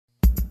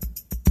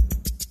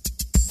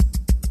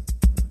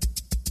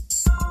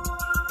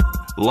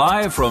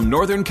Live from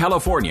Northern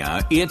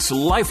California, it's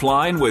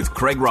Lifeline with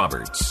Craig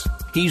Roberts.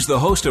 He's the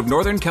host of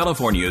Northern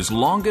California's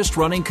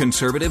longest-running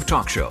conservative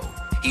talk show.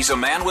 He's a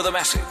man with a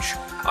message,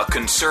 a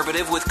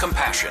conservative with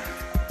compassion.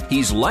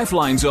 He's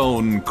Lifeline's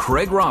own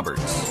Craig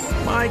Roberts.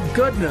 My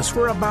goodness,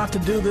 we're about to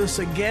do this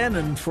again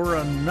and for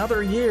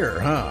another year,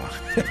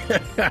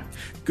 huh?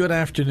 Good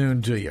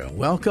afternoon to you.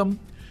 Welcome.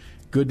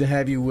 Good to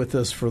have you with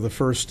us for the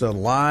first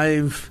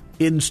live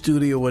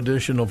in-studio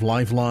edition of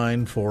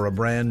Lifeline for a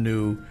brand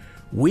new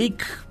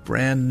week,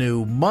 brand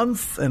new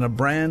month, and a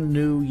brand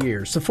new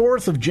year. It's the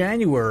 4th of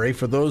January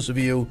for those of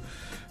you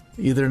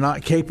either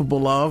not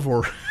capable of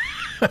or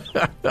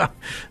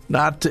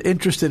not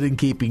interested in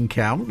keeping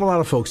count. A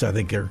lot of folks, I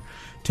think, are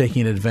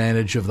taking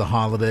advantage of the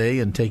holiday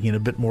and taking a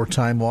bit more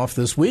time off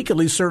this week. At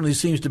least certainly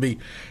seems to be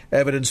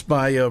evidenced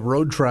by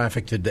road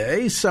traffic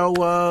today.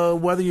 So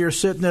whether you're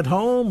sitting at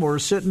home or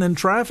sitting in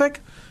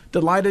traffic,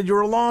 delighted you're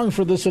along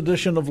for this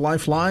edition of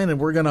Lifeline, and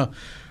we're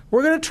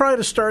gonna try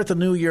to start the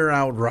new year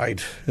out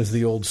right, as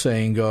the old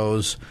saying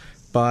goes,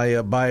 by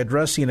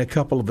addressing a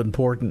couple of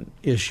important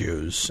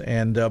issues.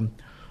 And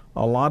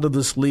a lot of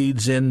this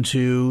leads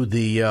into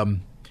the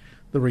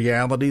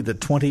reality that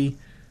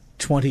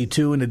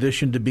 2022, in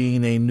addition to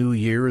being a new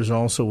year, is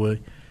also a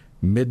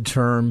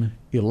midterm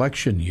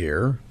election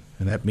year.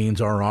 And that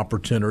means our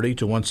opportunity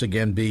to once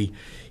again be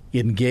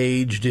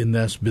engaged in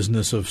this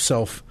business of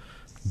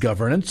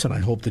self-governance. And I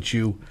hope that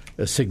you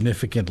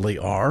significantly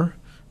are,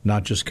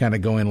 not just kind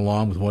of going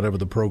along with whatever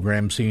the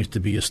program seems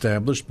to be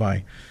established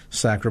by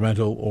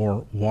Sacramento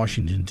or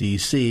Washington,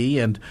 D.C.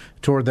 And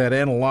toward that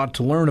end, a lot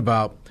to learn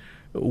about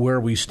where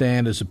we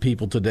stand as a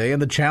people today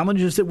and the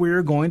challenges that we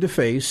are going to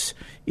face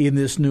in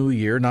this new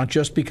year, not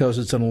just because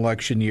it's an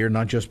election year,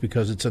 not just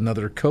because it's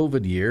another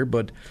COVID year,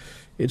 but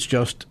it's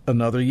just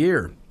another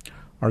year.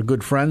 Our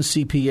good friend,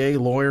 CPA,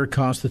 lawyer,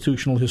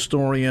 constitutional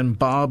historian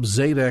Bob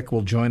Zadek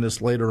will join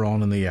us later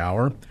on in the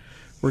hour.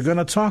 We're going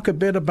to talk a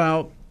bit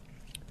about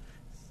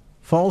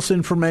false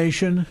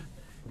information,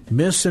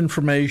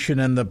 misinformation,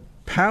 and the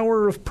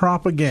power of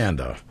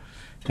propaganda,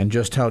 and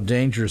just how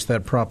dangerous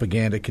that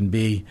propaganda can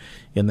be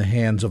in the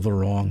hands of the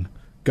wrong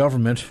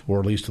government, or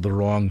at least of the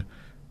wrong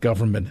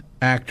government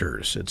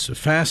actors. It's a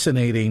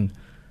fascinating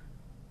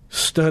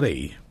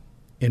study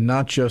in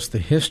not just the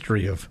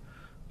history of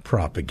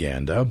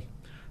propaganda,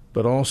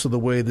 but also the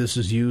way this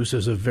is used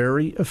as a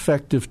very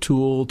effective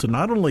tool to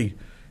not only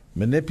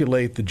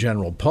manipulate the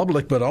general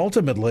public, but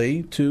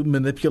ultimately to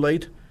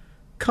manipulate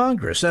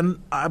Congress.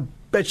 And I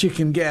bet you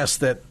can guess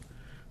that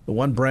the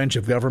one branch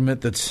of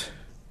government that's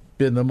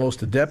been the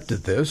most adept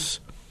at this,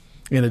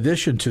 in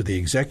addition to the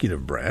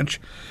executive branch,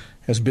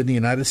 has been the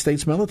United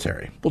States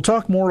military. We'll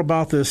talk more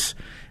about this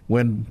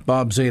when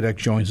Bob Zadek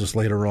joins us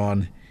later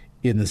on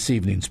in this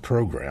evening's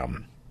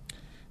program.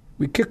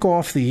 We kick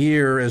off the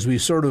year as we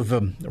sort of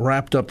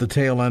wrapped up the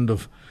tail end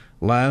of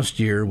last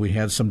year. We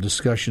had some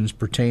discussions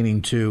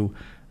pertaining to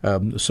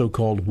the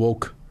so-called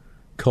woke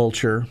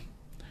culture,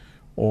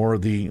 or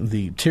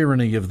the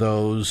tyranny of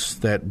those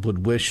that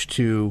would wish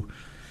to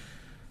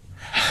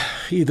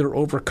either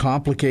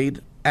overcomplicate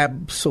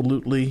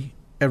absolutely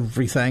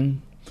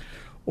everything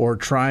or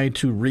try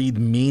to read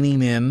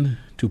meaning in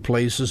to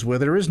places where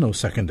there is no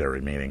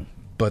secondary meaning.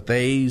 But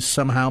they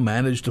somehow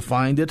manage to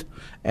find it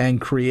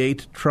and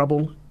create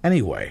trouble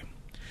anyway.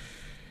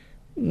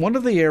 One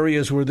of the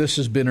areas where this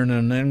has been on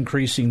an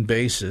increasing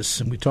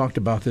basis, and we talked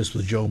about this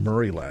with Joe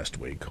Murray last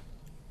week,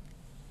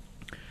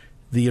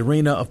 the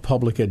arena of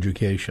public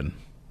education.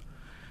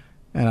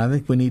 And I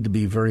think we need to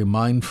be very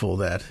mindful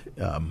that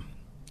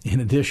in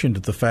addition to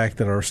the fact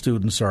that our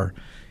students are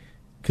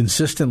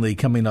consistently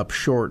coming up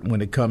short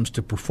when it comes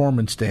to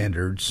performance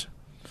standards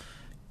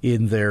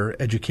in their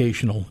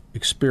educational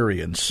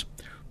experience,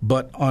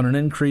 but on an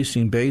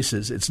increasing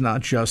basis, it's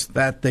not just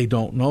that they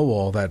don't know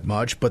all that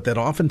much, but that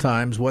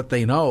oftentimes what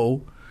they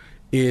know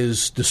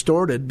is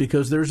distorted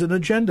because there's an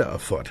agenda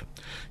afoot.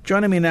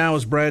 Joining me now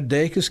is Brad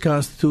Dacus,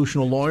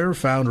 constitutional lawyer,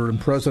 founder and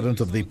president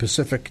of the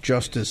Pacific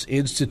Justice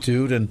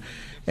Institute,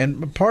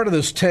 and part of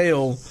this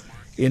tale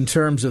in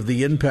terms of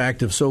the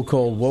impact of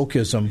so-called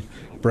wokeism.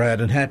 Brad,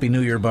 and Happy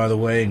New Year, by the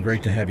way, and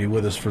great to have you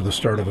with us for the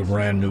start of a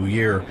brand new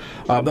year.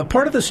 But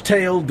part of this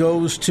tale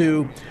goes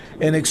to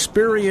an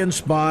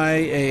experience by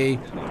a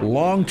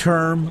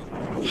long-term,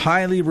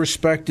 highly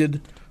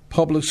respected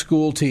public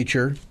school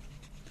teacher,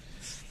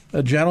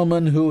 a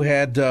gentleman who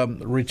had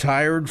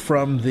retired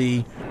from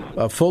the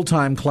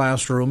full-time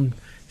classroom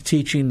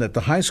teaching at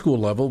the high school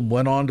level,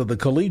 went on to the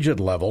collegiate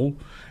level,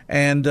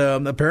 and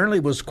apparently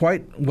was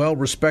quite well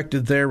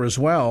respected there as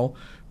well.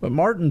 But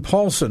Martin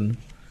Paulson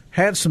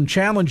had some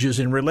challenges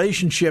in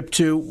relationship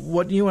to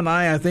what you and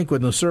I think,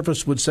 on the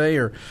surface would say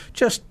are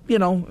just,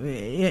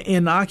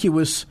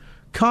 innocuous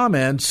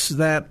comments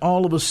that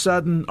all of a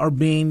sudden are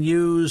being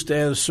used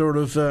as sort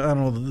of,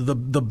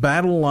 the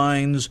battle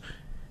lines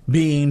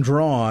being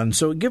drawn.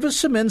 So give us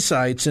some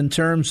insights in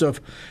terms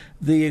of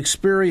the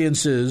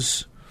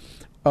experiences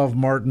of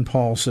Martin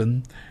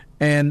Paulson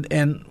and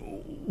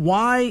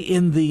why,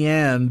 in the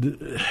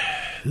end,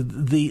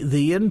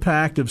 the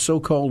impact of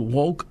so-called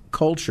woke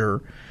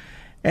culture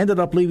ended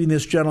up leaving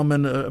this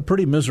gentleman a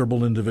pretty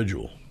miserable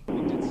individual.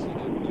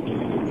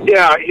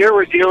 Yeah, here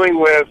we're dealing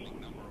with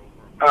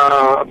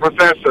a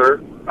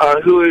professor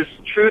who is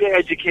true to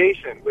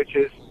education, which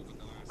is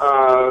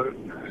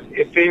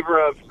in favor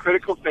of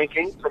critical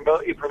thinking,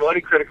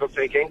 promoting critical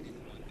thinking,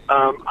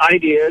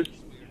 ideas,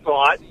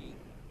 thought.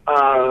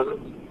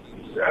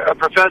 A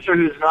professor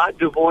who's not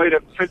devoid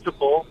of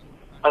principle,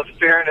 of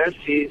fairness.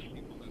 He's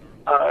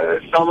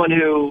someone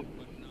who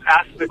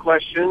asks the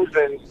questions,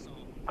 and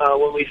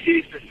when we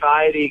see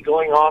society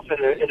going off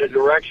in a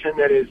direction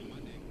that is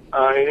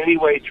in any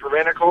way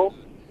tyrannical,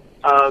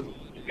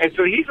 and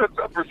so he's a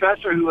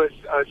professor who has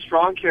a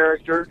strong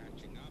character.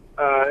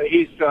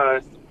 He's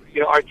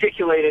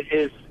articulated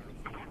his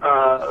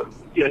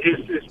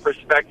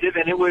perspective,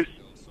 and it was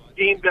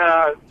deemed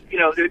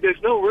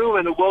there's no room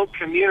in the woke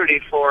community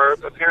for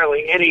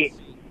apparently any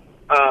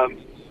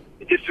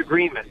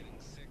disagreement.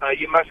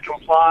 You must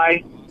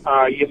comply.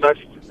 You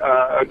must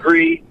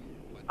agree,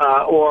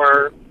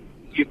 or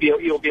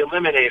you'll be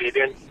eliminated.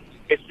 And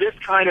it's this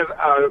kind of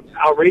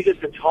outrageous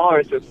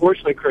intolerance,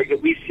 unfortunately, Craig,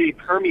 that we see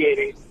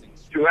permeating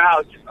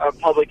throughout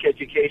public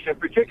education,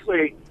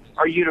 particularly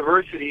our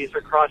universities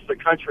across the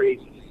country,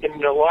 in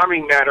an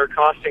alarming manner,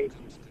 costing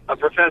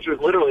professors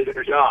literally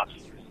their jobs.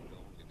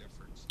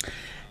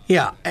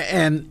 Yeah,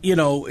 and,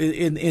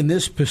 in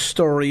this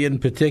story in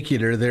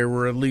particular, there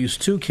were at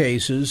least 2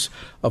 cases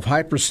of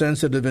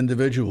hypersensitive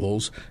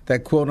individuals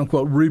that,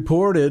 quote-unquote,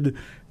 reported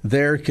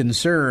their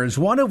concerns,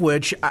 one of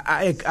which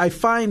I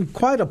find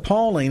quite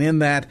appalling in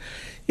that,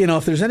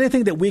 if there's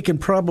anything that we can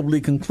probably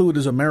conclude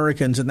as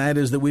Americans, and that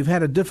is that we've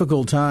had a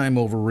difficult time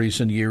over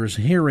recent years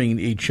hearing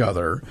each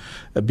other,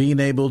 being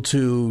able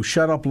to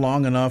shut up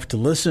long enough to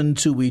listen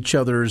to each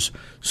other's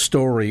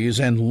stories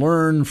and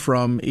learn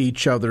from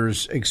each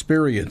other's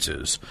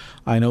experiences.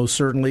 I know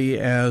certainly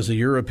as a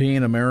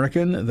European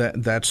American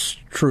that's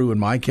true in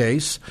my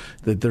case,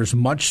 that there's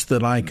much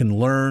that I can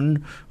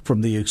learn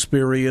from the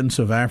experience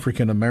of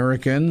African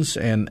Americans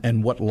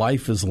and what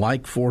life is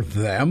like for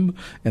them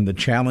and the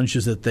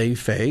challenges that they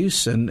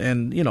face. And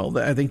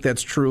I think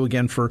that's true,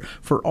 again, for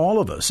all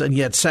of us. And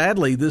yet,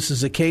 sadly, this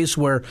is a case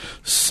where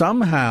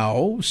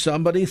somehow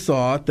somebody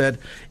thought that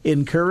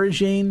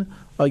encouraging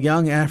a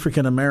young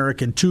African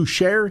American to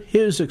share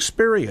his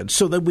experience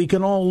so that we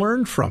can all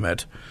learn from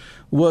it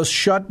was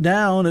shut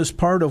down as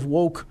part of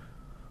woke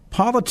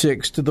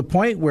politics, to the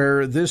point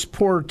where this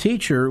poor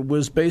teacher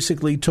was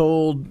basically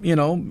told,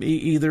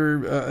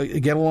 either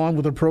get along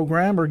with the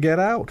program or get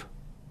out.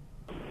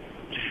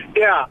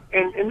 Yeah,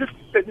 and this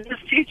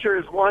teacher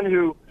is one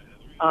who,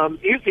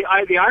 here's the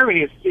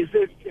irony is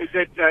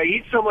that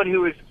he's someone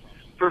who is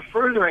for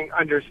furthering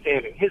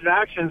understanding. His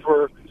actions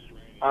were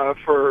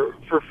for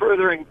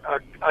furthering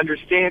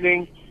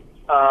understanding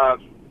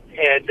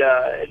and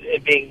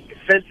being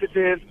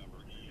sensitive.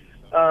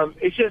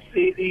 It's just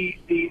the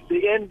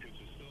end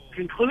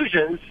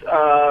conclusions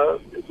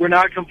were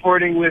not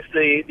comporting with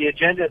the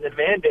agenda and the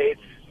mandates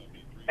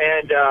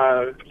and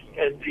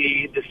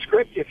the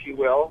script, if you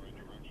will,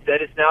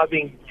 that is now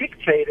being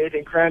dictated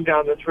and crammed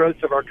down the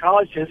throats of our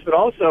college students, but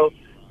also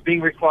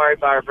being required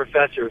by our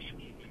professors.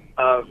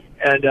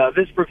 And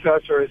this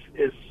professor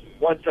is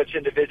one such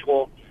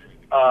individual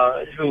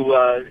who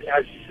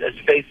has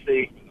faced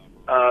the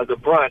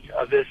brunt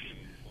of this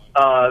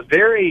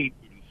very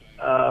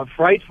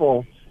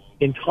frightful,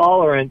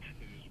 intolerant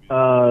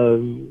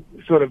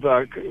sort of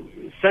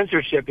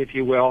censorship, if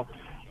you will,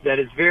 that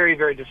is very,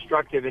 very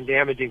destructive and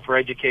damaging for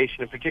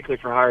education, and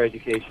particularly for higher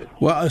education.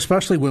 Well,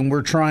 especially when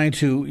we're trying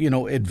to,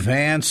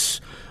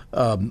 advance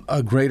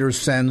a greater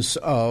sense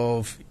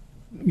of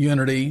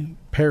unity,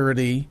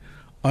 parity,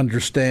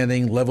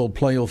 understanding, level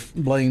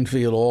playing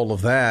field, all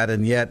of that.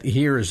 And yet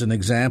here is an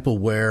example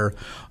where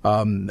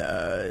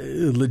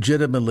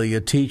legitimately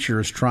a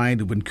teacher is trying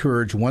to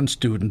encourage one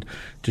student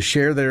to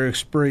share their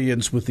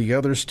experience with the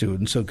other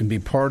students so it can be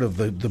part of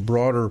the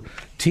broader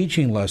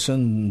teaching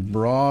lesson,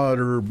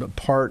 broader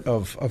part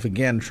of,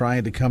 again,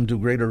 trying to come to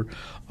greater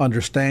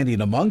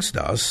understanding amongst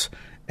us.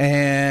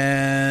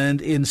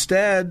 And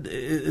instead,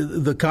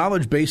 the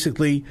college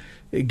basically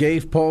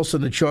gave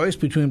Paulson a choice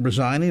between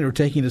resigning or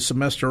taking a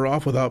semester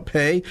off without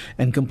pay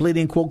and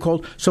completing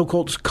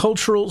so-called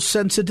cultural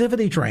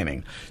sensitivity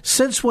training.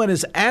 Since when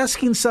is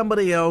asking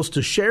somebody else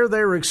to share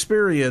their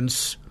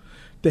experience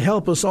to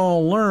help us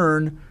all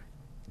learn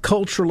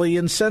culturally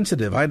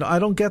insensitive? I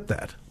don't get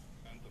that.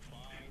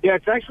 Yeah,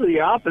 it's actually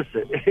the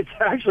opposite. It's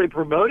actually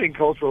promoting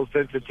cultural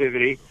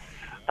sensitivity.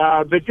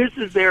 But this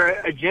is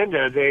their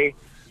agenda. They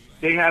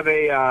have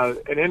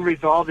an end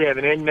result. They have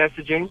an end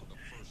messaging.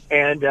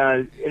 And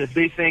if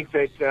they think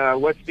that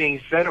what's being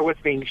said or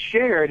what's being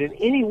shared in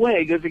any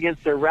way goes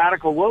against their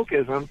radical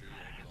wokeism,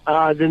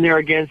 then they're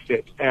against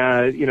it,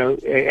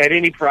 at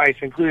any price,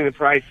 including the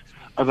price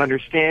of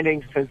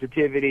understanding,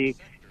 sensitivity,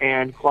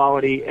 and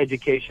quality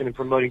education and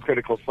promoting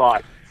critical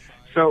thought.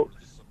 So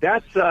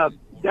that's a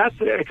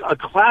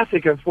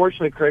classic,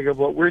 unfortunately, Craig, of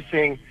what we're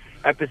seeing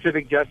at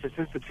Pacific Justice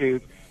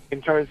Institute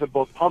in terms of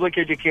both public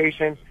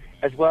education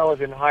as well as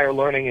in higher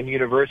learning and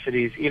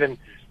universities, even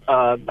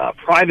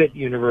private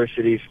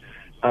universities.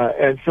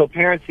 And so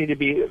parents need to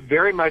be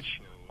very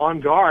much on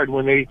guard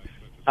when they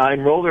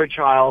enroll their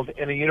child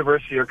in a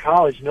university or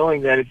college,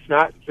 knowing that it's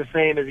not the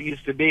same as it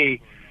used to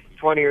be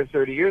 20 or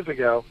 30 years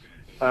ago.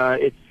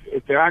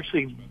 They're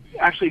actually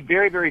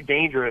very, very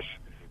dangerous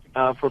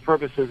for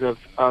purposes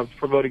of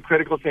promoting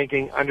critical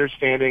thinking,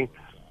 understanding,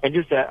 and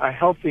just a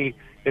healthy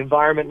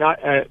environment,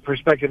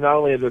 perspective not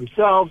only of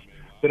themselves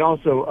but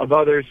also of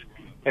others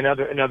and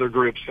other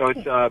groups. So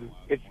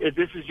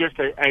this is just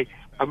an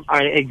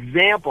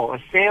example, a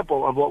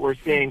sample of what we're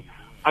seeing,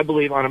 I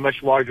believe, on a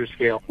much larger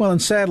scale. Well,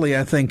 and sadly,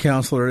 I think,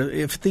 Counselor,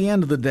 if at the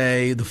end of the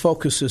day the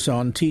focus is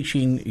on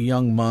teaching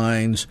young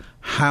minds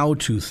how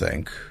to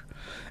think,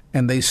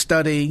 and they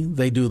study,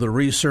 they do the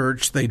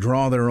research, they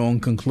draw their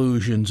own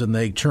conclusions, and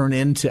they turn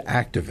into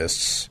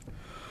activists,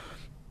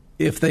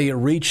 if they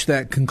reach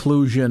that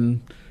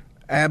conclusion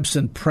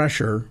absent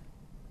pressure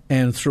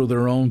and through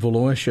their own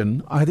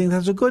volition, I think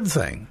that's a good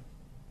thing.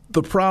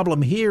 The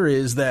problem here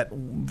is that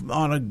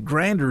on a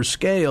grander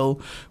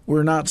scale,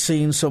 we're not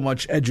seeing so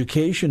much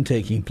education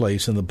taking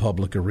place in the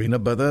public arena,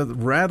 but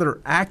rather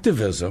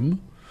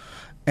activism,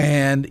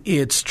 and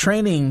it's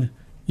training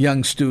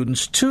young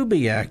students to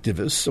be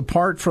activists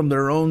apart from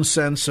their own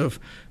sense of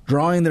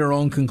drawing their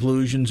own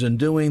conclusions and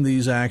doing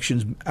these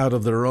actions out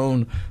of their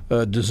own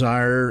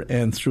desire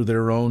and through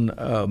their own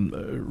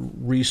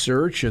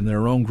research and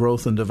their own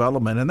growth and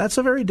development. And that's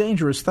a very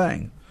dangerous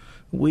thing.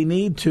 We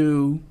need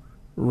to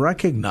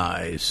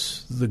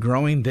recognize the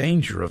growing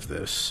danger of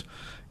this,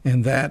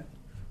 and that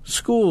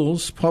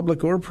schools,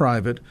 public or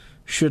private,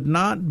 should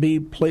not be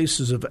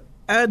places of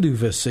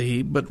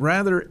advocacy, but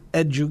rather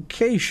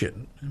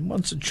education. And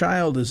once a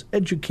child is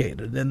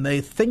educated and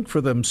they think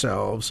for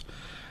themselves,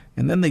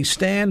 and then they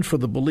stand for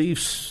the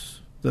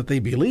beliefs that they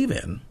believe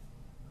in,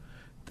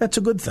 that's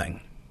a good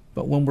thing.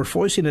 But when we're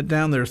forcing it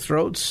down their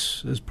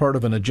throats as part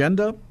of an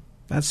agenda,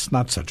 that's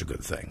not such a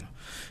good thing.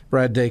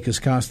 Brad Dake is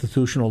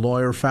constitutional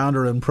lawyer,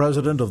 founder and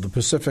president of the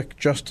Pacific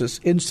Justice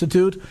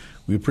Institute.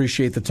 We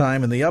appreciate the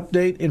time and the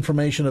update.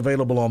 Information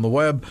available on the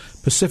web,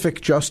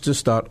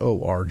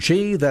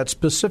 pacificjustice.org. That's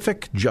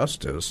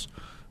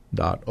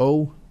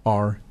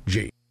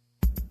pacificjustice.org.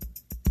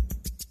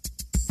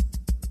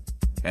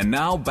 And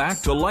now back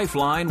to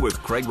Lifeline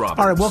with Craig Roberts.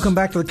 All right, welcome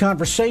back to the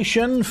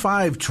conversation.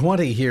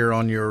 5:20 here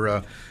on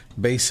your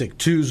Basic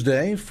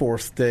Tuesday,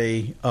 4th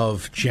day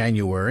of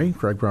January.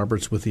 Craig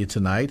Roberts with you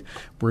tonight.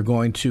 We're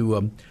going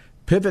to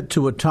pivot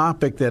to a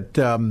topic that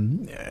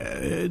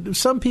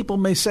some people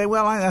may say,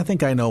 well, I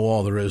think I know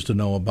all there is to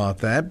know about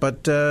that.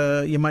 But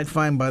you might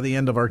find by the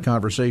end of our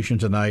conversation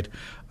tonight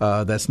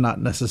that's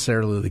not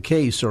necessarily the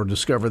case, or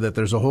discover that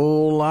there's a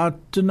whole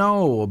lot to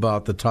know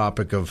about the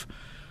topic of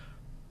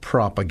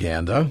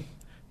propaganda.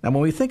 Now,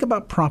 when we think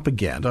about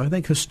propaganda, I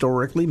think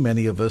historically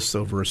many of us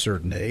over a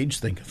certain age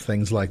think of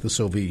things like the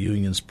Soviet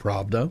Union's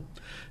Pravda,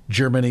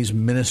 Germany's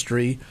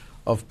Ministry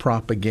of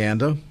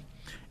Propaganda,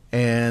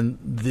 and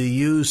the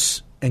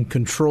use and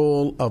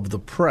control of the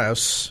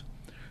press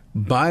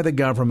by the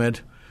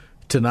government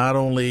to not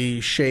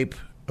only shape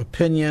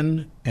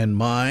opinion and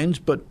minds,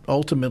 but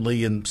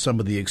ultimately in some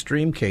of the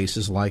extreme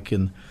cases, like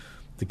in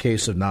the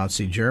case of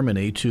Nazi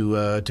Germany,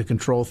 to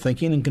control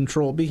thinking and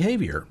control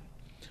behavior.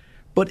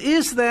 But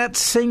is that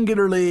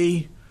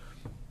singularly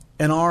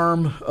an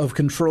arm of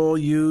control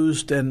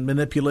used and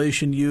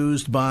manipulation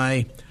used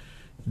by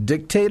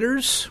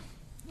dictators?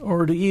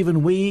 Or do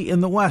even we in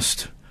the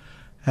West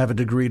have a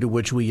degree to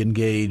which we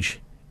engage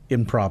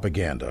in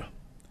propaganda?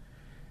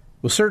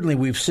 Well, certainly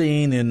we've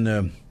seen in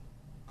the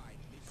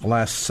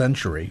last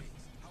century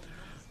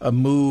a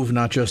move,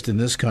 not just in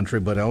this country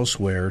but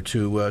elsewhere,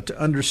 to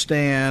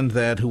understand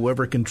that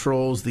whoever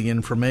controls the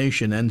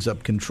information ends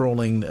up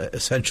controlling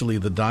essentially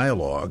the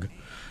dialogue,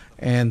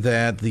 and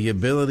that the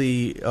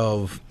ability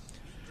of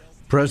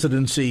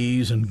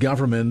presidencies and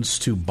governments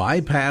to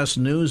bypass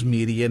news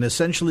media and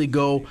essentially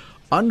go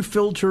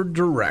unfiltered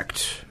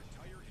direct,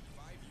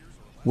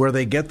 where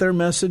they get their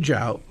message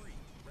out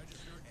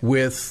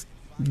with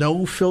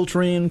no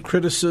filtering,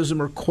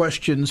 criticism, or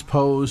questions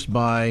posed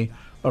by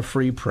a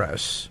free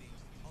press,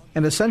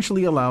 and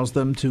essentially allows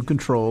them to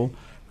control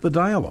the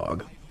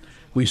dialogue.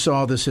 We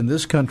saw this in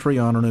this country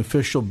on an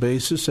official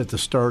basis at the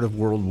start of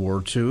World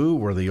War II,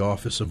 where the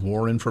Office of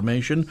War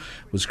Information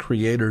was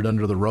created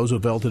under the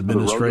Roosevelt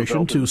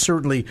administration to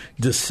certainly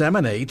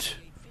disseminate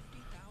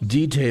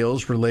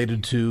details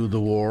related to the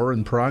war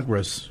and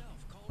progress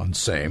on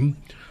same,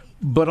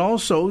 but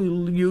also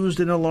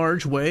used in a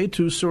large way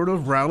to sort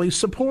of rally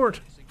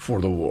support for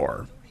the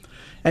war.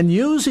 And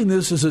using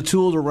this as a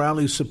tool to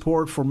rally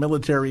support for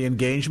military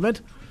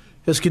engagement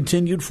has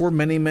continued for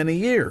many, many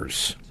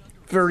years.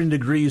 Varying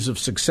degrees of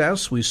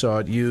success. We saw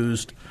it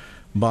used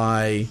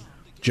by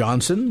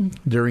Johnson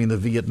during the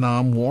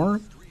Vietnam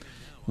War.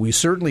 We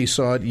certainly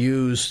saw it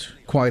used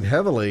quite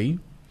heavily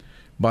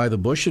by the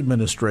Bush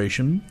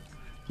administration,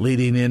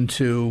 leading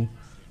into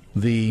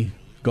the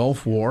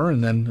Gulf War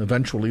and then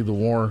eventually the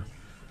war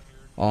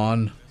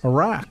on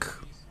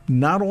Iraq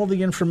not all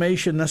the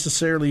information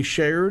necessarily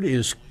shared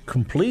is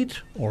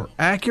complete or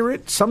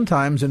accurate.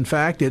 Sometimes, in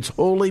fact, it's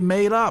wholly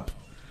made up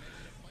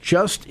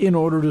just in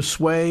order to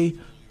sway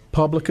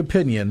public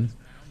opinion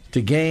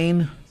to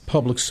gain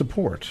public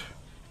support.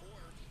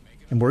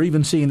 And we're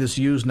even seeing this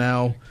used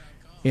now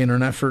in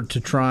an effort to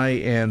try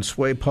and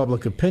sway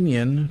public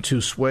opinion, to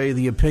sway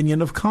the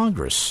opinion of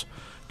Congress,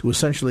 to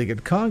essentially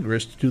get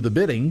Congress to do the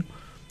bidding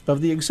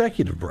of the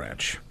executive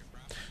branch.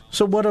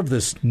 So what of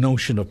this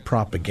notion of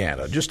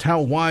propaganda? Just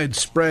how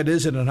widespread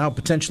is it, and how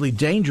potentially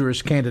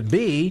dangerous can it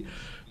be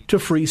to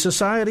free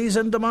societies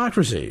and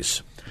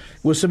democracies?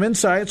 With some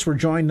insights, we're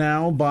joined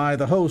now by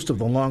the host of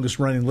the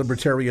longest-running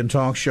libertarian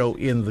talk show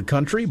in the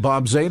country,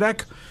 Bob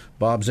Zadek.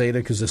 Bob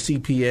Zadek is a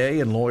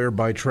CPA and lawyer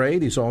by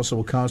trade. He's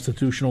also a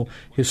constitutional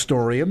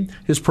historian.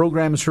 His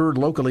program is heard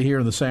locally here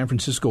in the San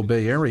Francisco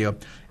Bay Area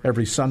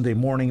every Sunday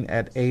morning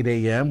at 8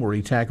 a.m., where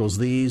he tackles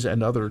these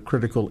and other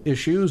critical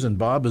issues. And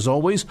Bob, as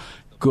always,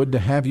 good to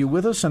have you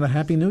with us, and a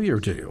Happy New Year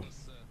to you.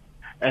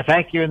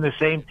 Thank you, and the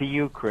same to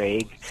you,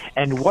 Craig.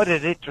 And what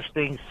an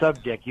interesting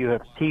subject you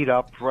have teed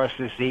up for us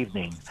this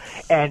evening,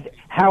 and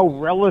how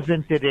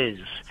relevant it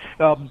is.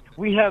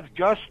 We have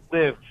just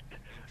lived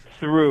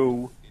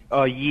through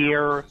a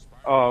year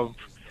of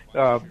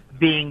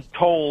being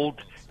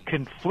told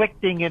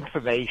conflicting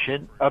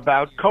information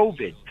about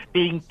COVID,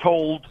 being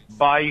told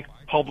by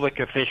public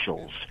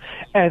officials.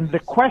 And the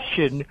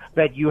question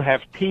that you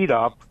have teed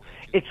up,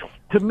 it's,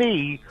 to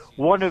me,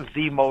 one of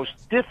the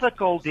most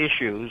difficult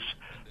issues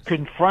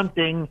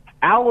confronting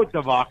our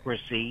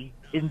democracy,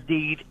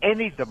 indeed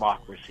any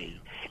democracy.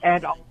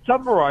 And I'll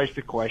summarize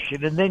the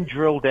question and then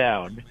drill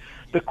down.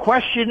 The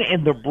question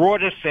in the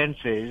broadest sense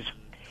is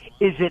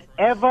it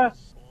ever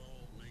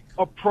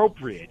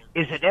appropriate,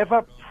 is it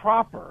ever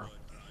proper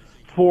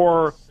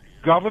for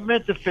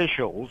government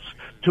officials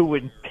to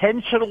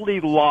intentionally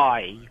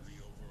lie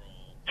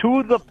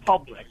to the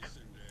public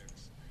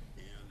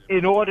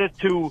in order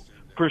to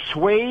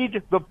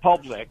persuade the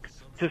public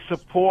to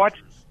support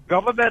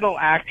governmental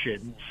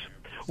actions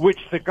which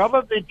the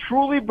government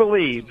truly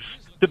believes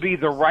to be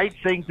the right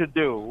thing to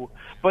do,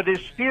 but is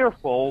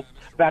fearful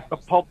that the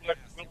public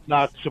will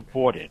not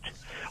support it?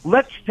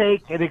 Let's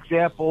take an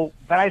example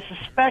that I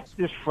suspect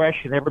is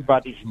fresh in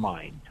everybody's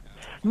mind.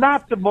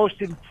 Not the most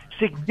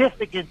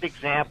significant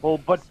example,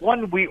 but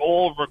one we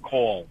all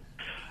recall.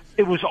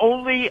 It was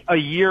only a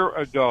year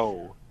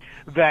ago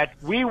that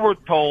we were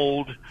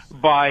told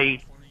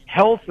by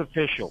health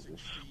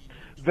officials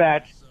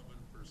that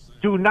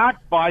do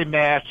not buy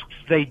masks,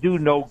 they do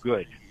no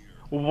good.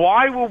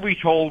 Why were we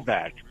told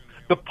that?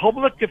 The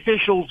public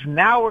officials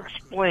now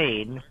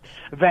explain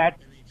that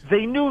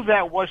they knew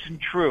that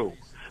wasn't true,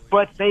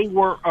 but they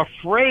were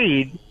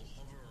afraid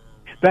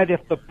that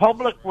if the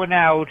public went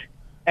out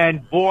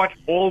and bought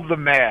all the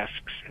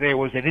masks, there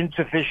was an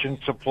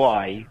insufficient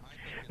supply,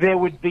 there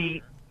would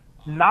be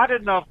not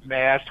enough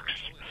masks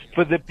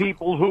for the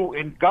people who,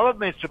 in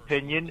government's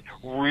opinion,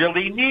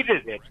 really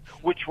needed it,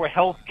 which were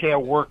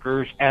healthcare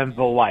workers and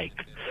the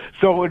like.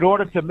 So in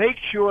order to make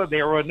sure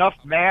there were enough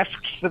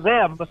masks for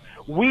them,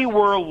 we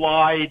were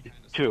lied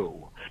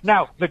to.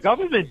 Now, the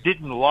government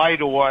didn't lie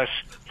to us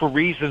for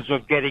reasons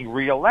of getting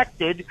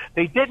reelected.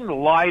 They didn't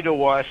lie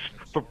to us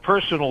for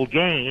personal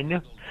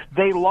gain.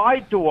 They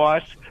lied to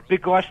us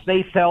because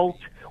they felt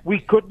we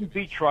couldn't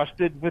be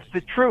trusted with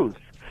the truth.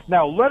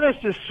 Now, let us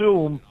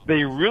assume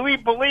they really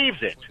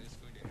believed it,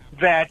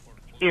 that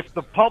if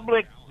the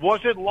public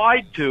wasn't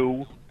lied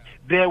to,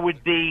 there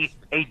would be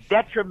a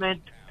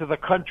detriment to the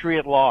country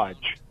at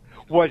large.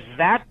 Was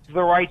that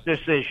the right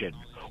decision?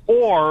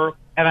 Or,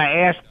 and I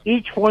ask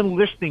each one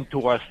listening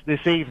to us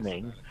this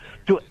evening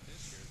to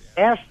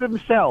ask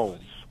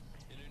themselves,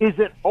 is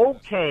it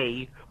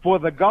okay for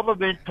the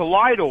government to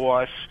lie to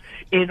us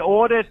in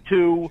order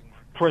to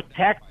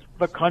protect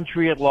the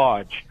country at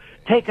large?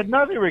 Take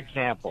another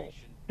example.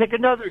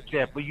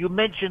 You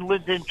mentioned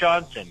Lyndon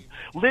Johnson.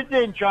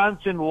 Lyndon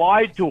Johnson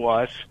lied to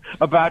us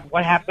about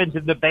what happened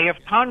in the Bay of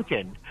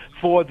Tonkin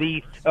for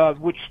the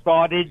which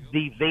started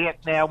the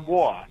Vietnam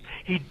War.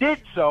 He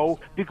did so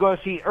because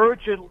he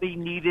urgently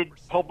needed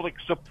public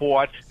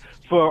support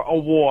for a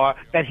war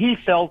that he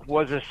felt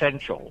was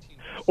essential.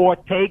 Or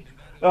take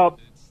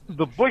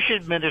the Bush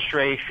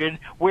administration,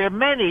 where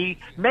many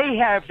may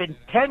have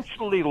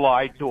intentionally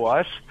lied to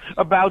us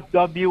about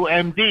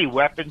WMD,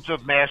 weapons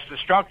of mass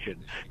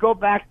destruction. Go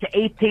back to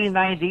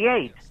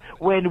 1898,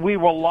 when we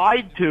were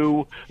lied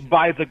to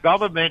by the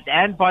government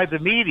and by the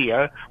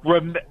media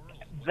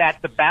that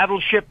the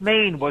battleship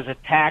Maine was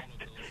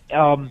attacked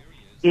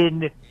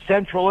in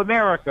Central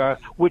America,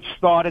 which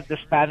started the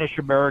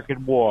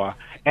Spanish-American War,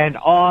 and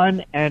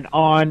on and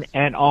on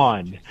and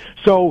on.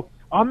 So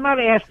I'm not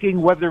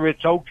asking whether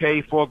it's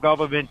okay for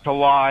government to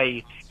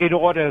lie in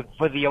order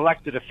for the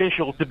elected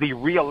official to be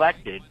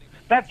reelected.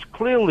 That's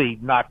clearly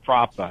not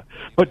proper.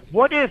 But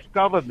what if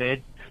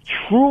government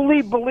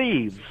truly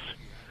believes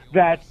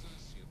that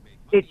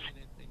it's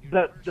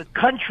the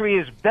country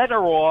is better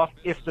off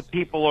if the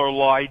people are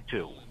lied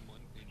to?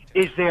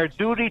 Is their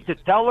duty to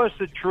tell us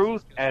the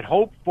truth and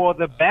hope for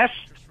the best?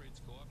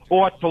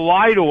 ought to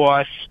lie to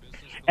us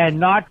and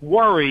not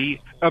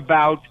worry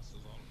about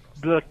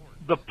the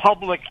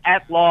public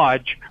at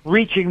large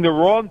reaching the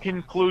wrong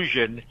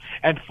conclusion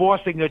and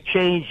forcing a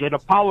change in a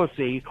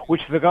policy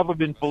which the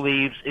government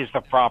believes is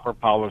the proper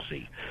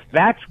policy.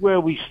 That's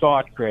where we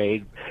start,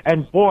 Craig.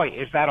 And boy,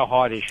 is that a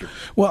hard issue.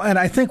 Well, and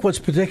I think what's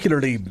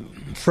particularly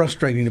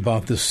frustrating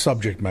about this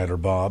subject matter,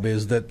 Bob,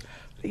 is that,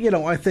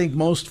 I think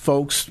most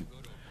folks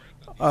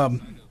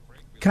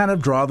kind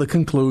of draw the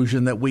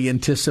conclusion that we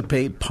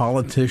anticipate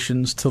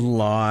politicians to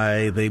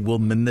lie. They will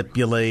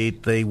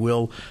manipulate. They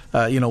will,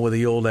 with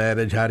the old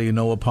adage, how do you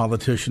know a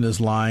politician is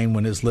lying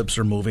when his lips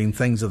are moving,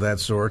 things of that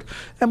sort.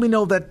 And we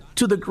know that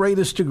to the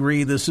greatest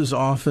degree, this is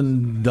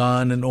often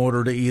done in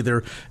order to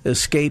either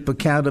escape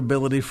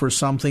accountability for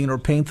something or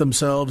paint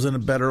themselves in a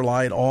better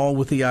light, all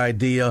with the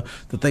idea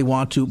that they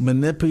want to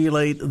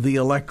manipulate the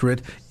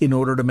electorate in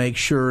order to make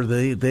sure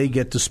they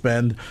get to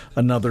spend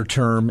another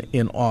term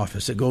in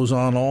office. It goes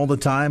on all the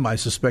time. I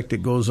suspect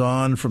it goes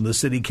on from the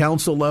city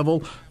council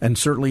level and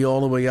certainly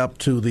all the way up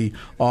to the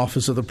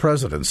office of the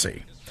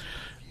presidency.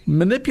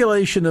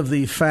 Manipulation of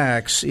the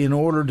facts in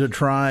order to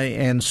try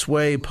and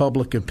sway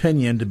public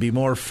opinion to be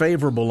more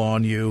favorable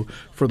on you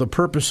for the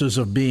purposes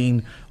of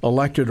being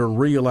elected or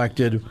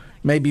reelected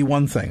may be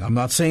one thing. I'm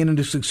not saying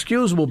it's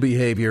excusable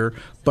behavior,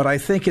 but I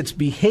think it's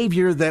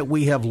behavior that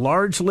we have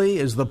largely,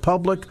 as the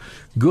public,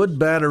 good,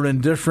 bad, or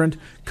indifferent,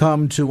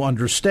 come to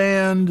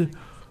understand,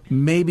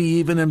 maybe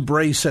even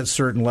embrace at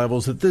certain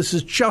levels, that this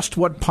is just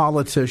what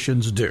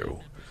politicians do.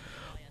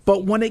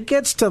 But when it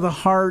gets to the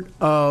heart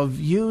of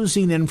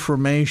using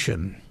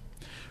information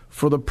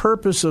for the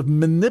purpose of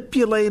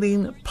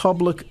manipulating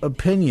public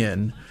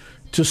opinion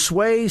to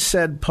sway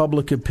said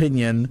public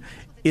opinion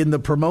in the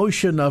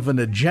promotion of an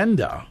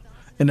agenda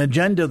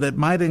that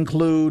might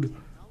include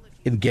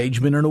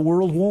engagement in a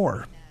world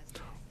war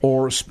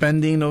or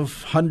spending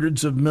of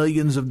hundreds of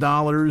millions of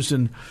dollars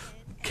in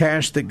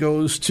cash that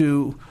goes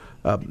to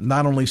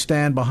not only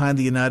stand behind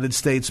the United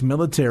States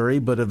military,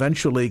 but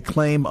eventually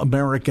claim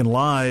American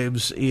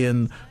lives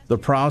in the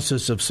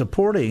process of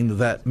supporting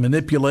that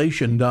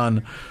manipulation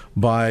done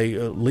by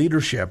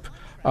leadership.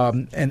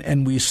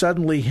 And we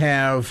suddenly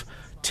have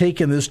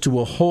taken this to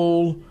a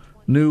whole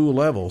new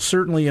level.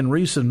 Certainly in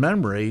recent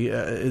memory,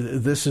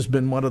 this has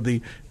been one of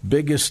the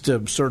biggest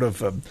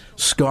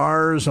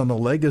scars on the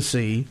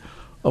legacy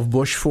of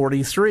Bush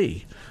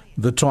 43.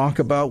 The talk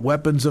about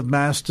weapons of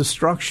mass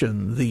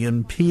destruction, the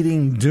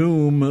impending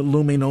doom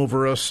looming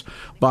over us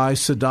by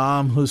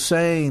Saddam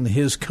Hussein,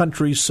 his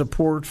country's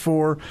support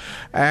for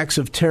acts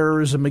of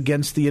terrorism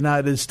against the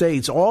United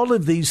States. All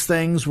of these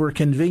things were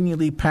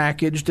conveniently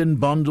packaged in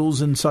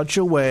bundles in such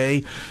a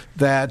way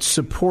that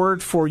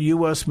support for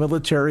U.S.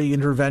 military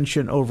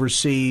intervention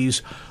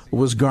overseas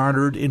was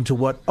garnered into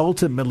what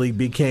ultimately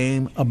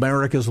became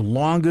America's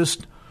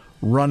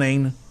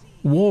longest-running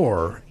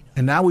war.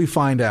 And now we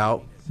find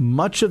out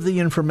much of the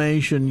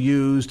information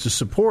used to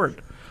support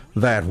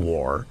that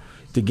war,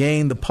 to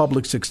gain the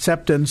public's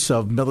acceptance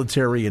of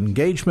military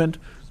engagement,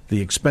 the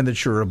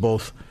expenditure of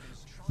both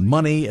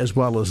money as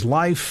well as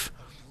life,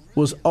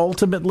 was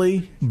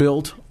ultimately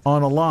built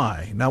on a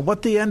lie. Now,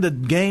 what the end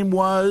of the game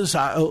was,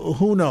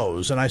 who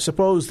knows? And I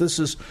suppose this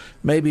is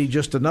maybe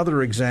just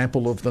another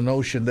example of the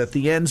notion that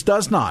the ends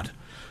does not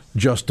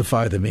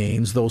justify the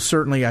means, though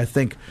certainly I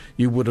think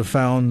you would have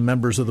found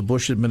members of the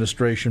Bush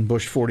administration,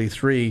 Bush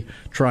 43,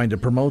 trying to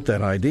promote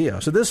that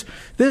idea. So this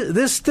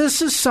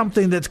is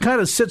something that kind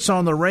of sits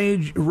on the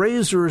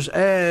razor's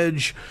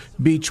edge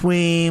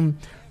between,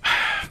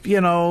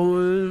 lies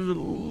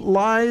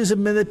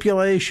and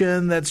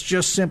manipulation that's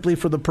just simply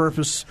for the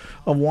purpose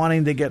of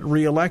wanting to get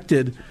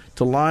reelected,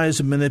 to lies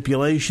and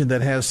manipulation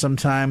that has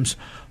sometimes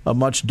a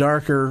much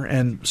darker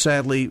and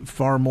sadly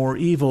far more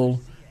evil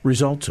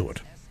result to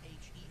it.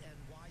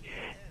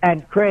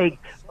 And Craig,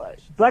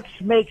 let's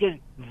make it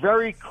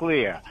very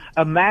clear.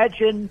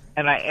 Imagine,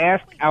 and I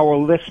ask our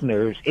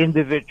listeners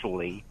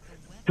individually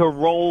to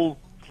role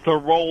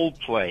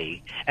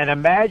play, and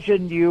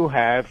imagine you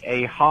have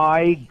a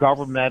high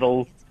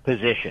governmental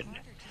position,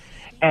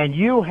 and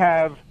you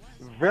have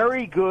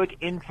very good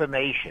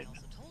information,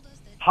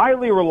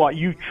 highly reliable.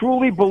 You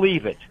truly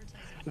believe it,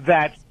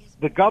 that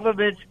the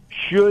government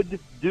should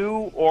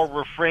do or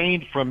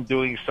refrain from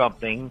doing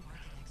something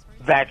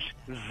that's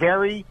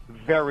very,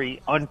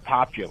 very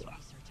unpopular.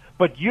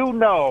 But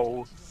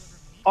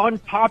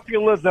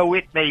unpopular though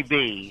it may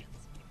be,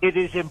 it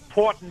is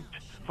important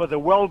for the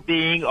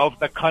well-being of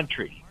the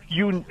country.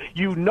 You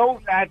know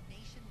that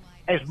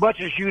as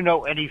much as you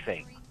know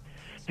anything.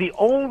 The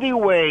only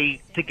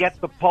way to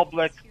get the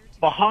public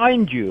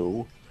behind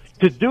you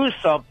to do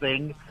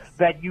something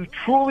that you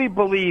truly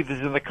believe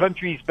is in the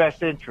country's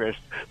best interest,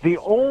 the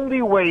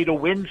only way to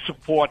win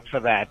support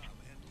for that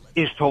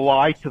is to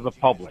lie to the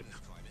public.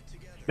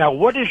 Now,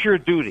 what is your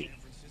duty?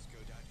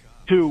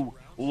 To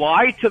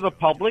lie to the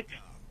public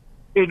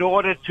in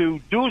order to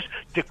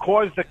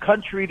cause the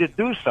country to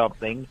do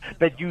something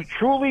that you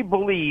truly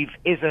believe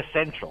is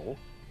essential?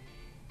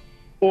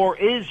 Or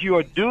is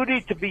your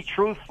duty to be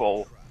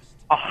truthful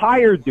a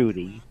higher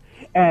duty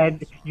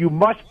And you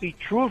must be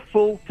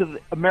truthful to the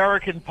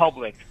American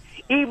public,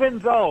 even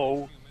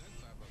though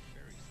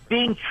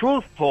being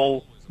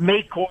truthful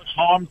may cause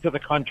harm to the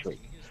country.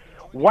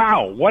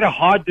 Wow, what a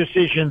hard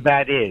decision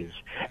that is.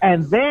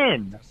 And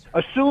then,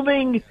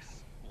 assuming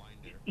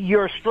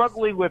you're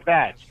struggling with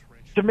that,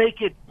 to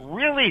make it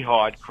really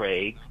hard,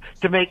 Craig,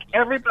 to make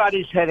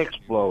everybody's head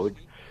explode,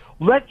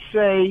 let's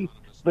say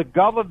the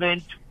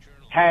government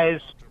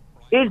has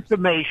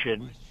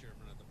information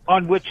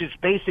on which it's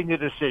basing a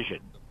decision.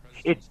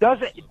 It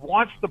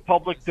wants the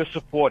public to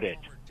support it.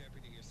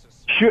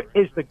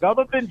 Is the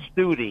government's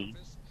duty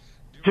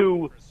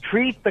to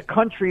treat the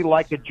country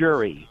like a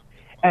jury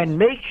and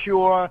make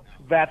sure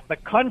that the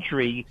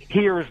country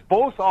hears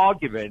both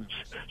arguments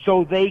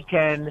so they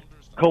can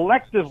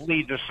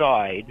collectively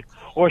decide,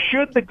 or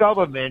should the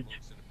government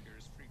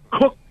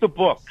cook the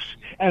books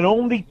and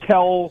only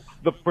tell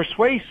the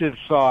persuasive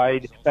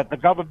side that the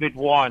government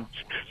wants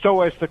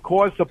so as to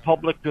cause the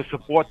public to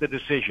support the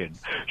decision?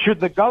 Should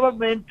the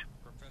government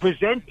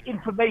present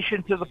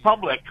information to the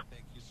public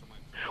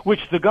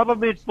which the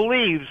government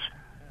believes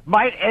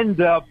might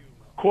end up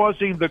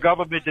causing the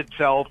government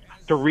itself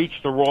to reach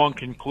the wrong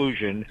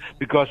conclusion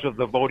because of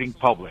the voting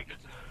public?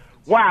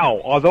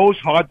 Wow, are those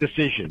hard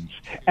decisions.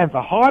 And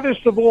the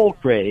hardest of all,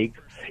 Craig,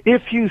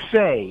 if you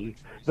say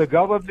the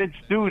government's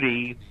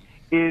duty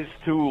is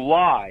to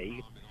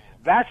lie,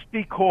 that's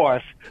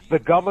because the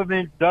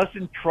government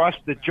doesn't trust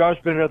the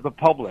judgment of the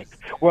public.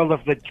 Well,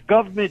 if the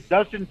government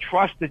doesn't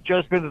trust the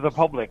judgment of the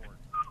public,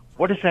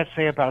 what does that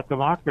say about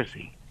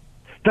democracy?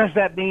 Does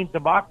that mean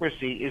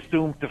democracy is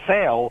doomed to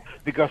fail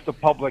because the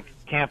public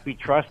can't be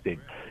trusted?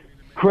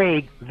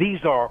 Craig,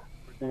 these are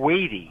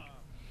weighty,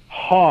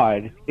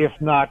 hard, if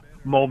not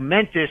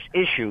momentous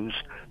issues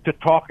to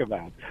talk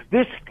about.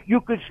 This,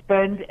 you could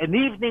spend an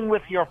evening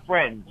with your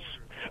friends,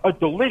 a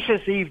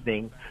delicious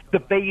evening,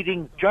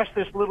 debating just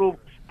this little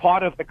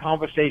part of the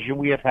conversation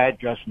we have had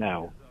just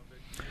now.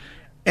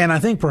 And I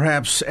think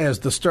perhaps as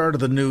the start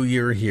of the new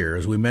year here,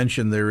 as we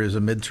mentioned, there is a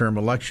midterm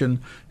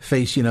election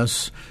facing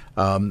us.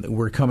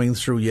 We're coming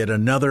through yet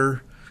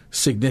another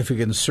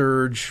significant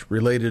surge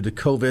related to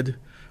COVID.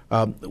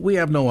 We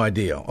have no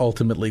idea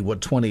ultimately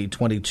what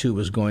 2022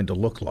 is going to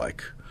look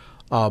like.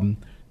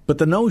 But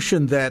the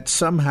notion that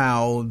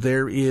somehow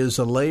there is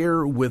a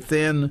layer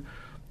within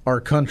our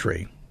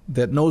country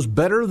that knows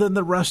better than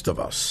the rest of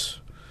us,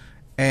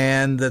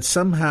 and that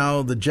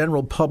somehow the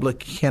general public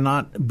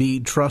cannot be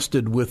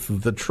trusted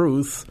with the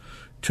truth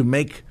to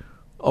make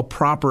a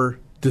proper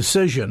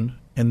decision,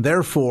 and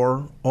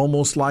therefore,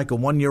 almost like a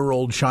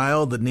one-year-old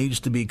child that needs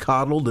to be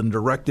coddled and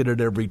directed at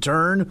every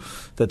turn,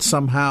 that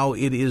somehow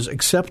it is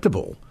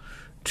acceptable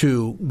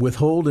to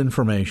withhold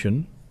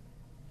information,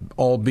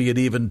 albeit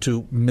even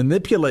to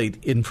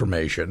manipulate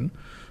information,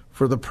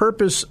 for the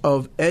purpose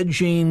of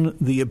edging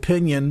the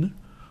opinion,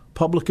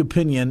 public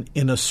opinion,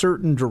 in a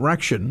certain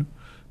direction,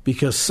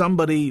 because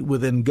somebody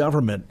within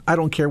government, I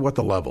don't care what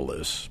the level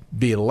is,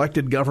 be it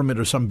elected government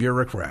or some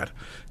bureaucrat,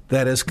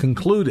 that has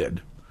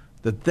concluded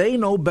that they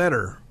know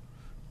better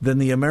than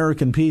the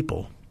American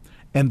people,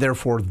 and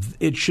therefore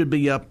it should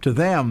be up to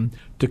them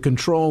to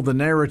control the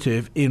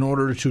narrative in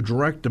order to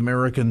direct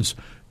Americans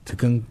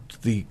to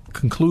the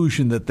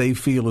conclusion that they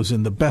feel is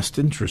in the best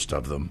interest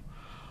of them.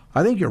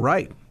 I think you're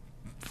right.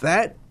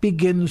 That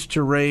begins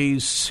to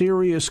raise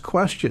serious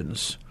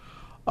questions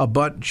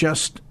about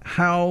just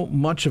how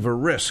much of a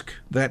risk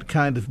that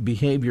kind of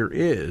behavior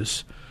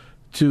is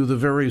to the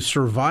very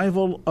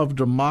survival of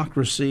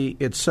democracy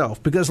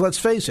itself. Because let's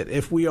face it,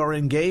 if we are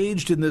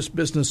engaged in this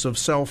business of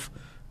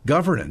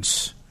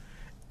self-governance,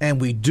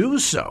 and we do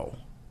so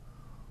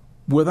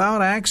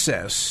without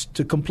access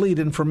to complete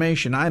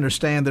information, I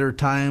understand there are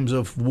times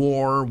of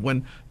war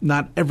when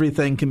not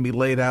everything can be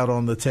laid out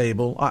on the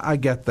table. I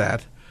get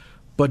that.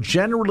 But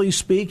generally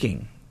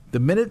speaking, the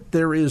minute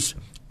there is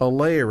a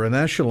layer, an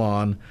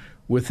echelon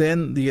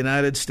within the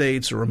United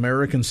States or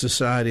American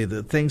society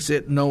that thinks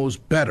it knows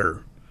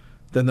better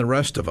than the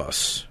rest of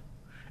us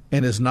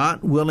and is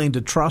not willing to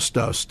trust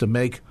us to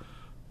make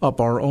up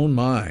our own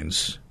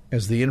minds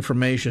as the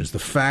information, as the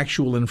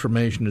factual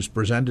information is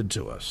presented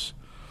to us,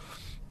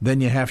 then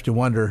you have to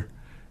wonder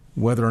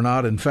whether or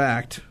not, in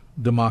fact,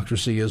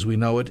 democracy as we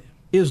know it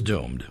is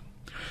doomed.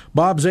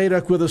 Bob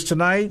Zadek with us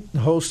tonight,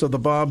 host of the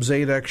Bob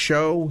Zadek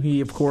Show.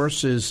 He, of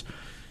course, is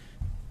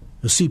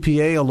a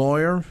CPA, a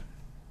lawyer,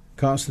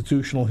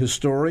 constitutional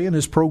historian.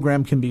 His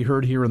program can be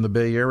heard here in the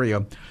Bay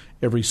Area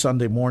every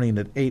Sunday morning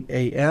at 8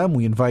 a.m.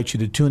 We invite you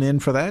to tune in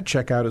for that.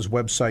 Check out his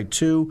website,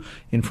 too.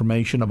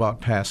 Information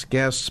about past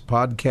guests,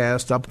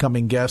 podcasts,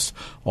 upcoming guests,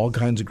 all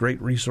kinds of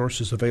great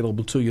resources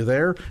available to you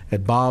there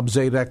at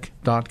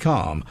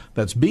bobzadek.com.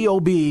 That's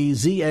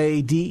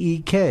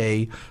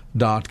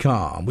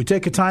BOBZADEK.com. We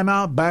take a time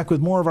out, back with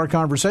more of our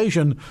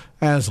conversation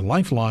as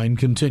Lifeline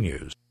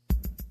continues.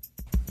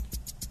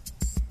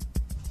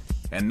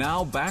 And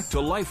now back to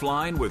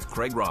Lifeline with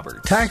Craig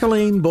Roberts.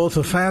 Tackling both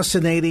a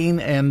fascinating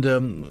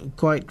and,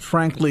 quite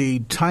frankly,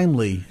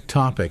 timely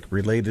topic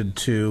related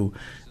to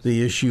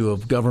the issue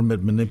of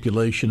government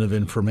manipulation of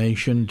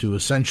information to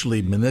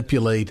essentially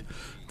manipulate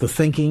the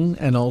thinking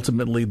and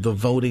ultimately the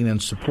voting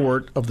and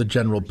support of the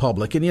general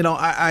public. And,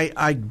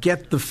 I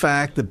get the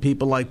fact that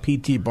people like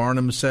P.T.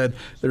 Barnum said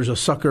there's a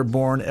sucker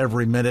born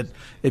every minute.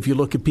 If you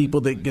look at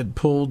people that get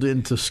pulled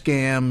into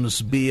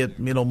scams, be it,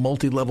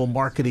 multi-level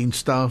marketing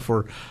stuff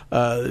or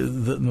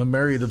the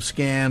myriad of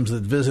scams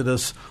that visit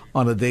us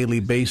on a daily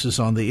basis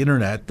on the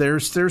Internet,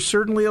 there's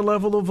certainly a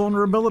level of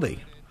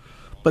vulnerability.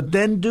 But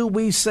then do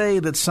we say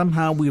that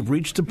somehow we've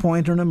reached a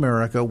point in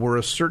America where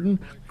a certain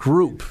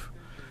group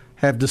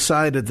have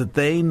decided that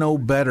they know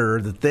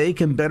better, that they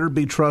can better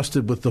be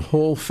trusted with the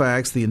whole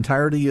facts, the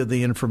entirety of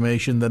the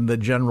information than the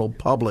general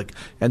public.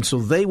 And so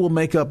they will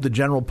make up the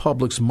general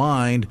public's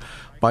mind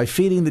by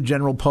feeding the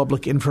general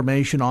public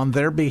information on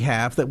their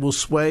behalf that will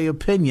sway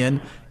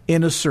opinion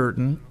in a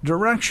certain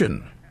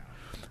direction.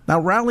 Now,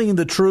 rallying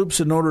the troops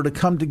in order to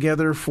come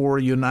together for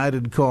a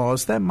united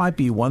cause, that might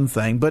be one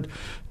thing, but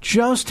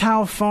just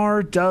how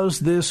far does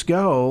this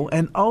go?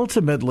 And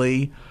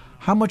ultimately,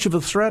 how much of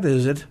a threat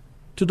is it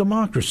to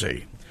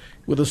democracy?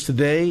 With us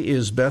today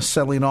is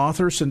best-selling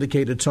author,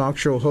 syndicated talk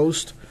show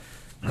host,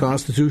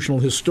 constitutional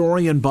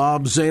historian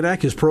Bob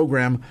Zadek. His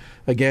program,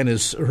 again,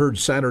 is heard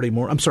Sunday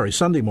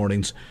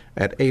mornings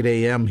at 8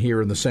 a.m.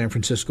 here in the San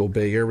Francisco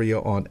Bay Area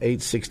on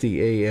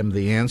 860 a.m.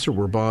 The Answer,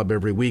 where Bob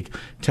every week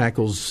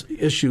tackles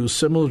issues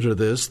similar to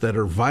this that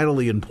are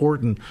vitally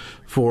important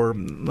for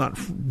not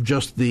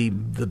just the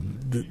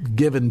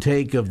give and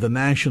take of the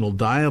national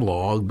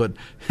dialogue, but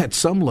at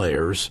some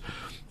layers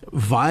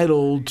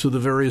vital to the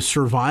very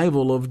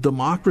survival of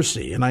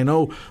democracy. And I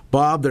know,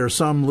 Bob, there are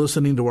some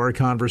listening to our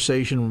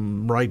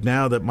conversation right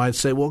now that might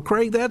say, well,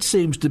 Craig, that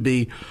seems to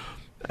be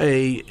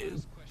a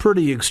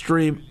pretty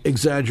extreme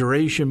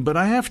exaggeration. But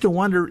I have to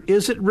wonder,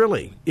 is it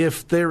really?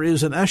 If there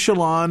is an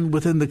echelon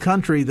within the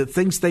country that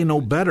thinks they know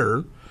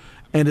better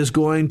and is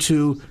going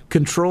to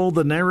control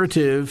the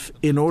narrative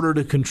in order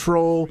to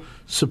control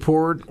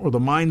support or the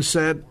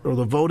mindset or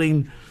the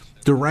voting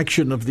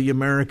direction of the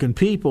American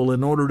people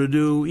in order to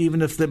do,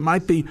 even if that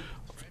might be,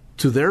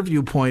 to their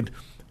viewpoint,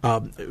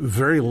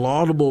 very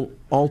laudable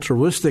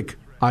altruistic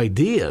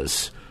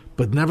ideas,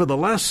 but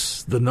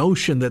nevertheless, the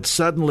notion that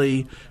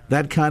suddenly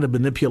that kind of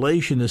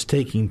manipulation is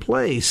taking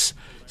place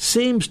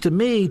seems to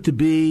me to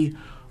be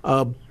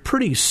a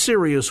pretty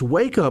serious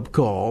wake-up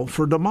call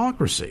for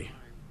democracy.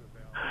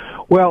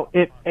 Well,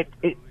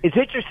 it's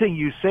interesting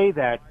you say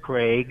that,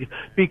 Craig,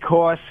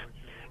 because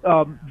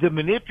the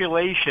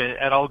manipulation,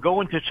 and I'll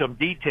go into some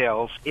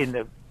details in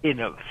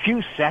a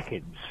few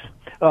seconds,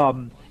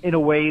 in a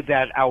way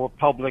that our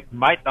public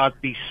might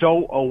not be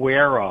so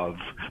aware of,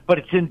 but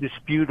it's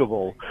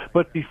indisputable.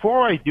 But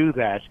before I do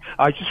that,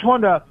 I just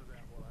want to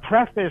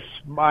preface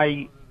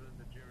my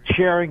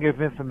sharing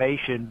of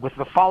information with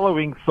the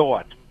following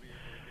thought.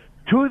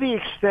 To the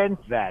extent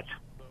that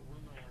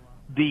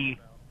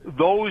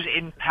those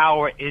in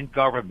power in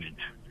government,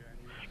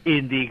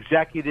 in the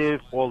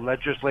executive or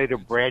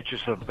legislative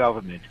branches of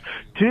government,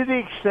 to the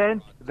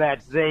extent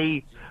that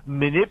they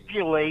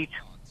manipulate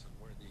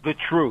the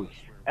truth.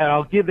 And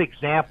I'll give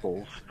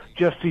examples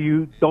just so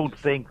you don't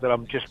think that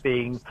I'm just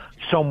being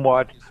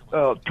somewhat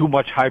too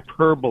much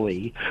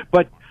hyperbole.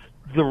 But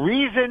the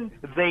reason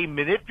they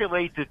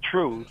manipulate the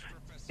truth,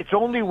 it's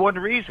only one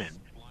reason,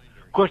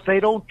 because they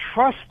don't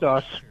trust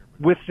us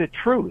with the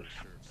truth.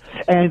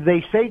 And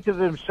they say to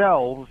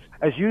themselves,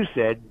 as you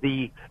said,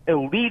 the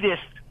elitist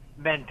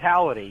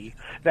mentality,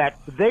 that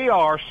they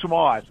are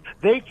smart.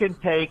 They can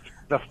take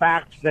the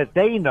facts that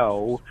they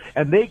know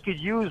and they could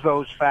use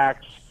those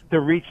facts to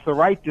reach the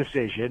right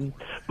decision.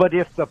 But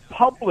if the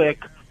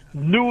public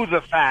knew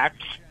the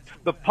facts,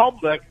 the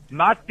public,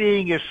 not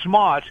being as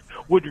smart,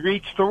 would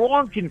reach the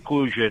wrong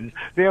conclusion.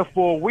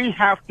 Therefore, we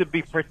have to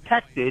be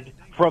protected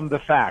from the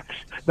facts.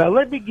 Now,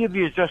 let me give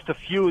you just a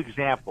few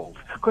examples,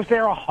 because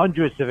there are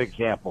hundreds of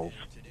examples.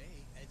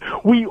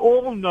 We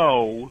all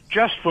know,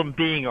 just from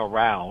being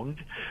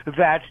around,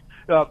 that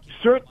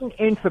certain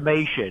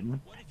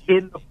information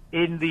in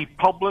the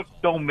public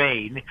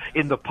domain,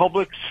 in the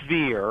public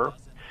sphere,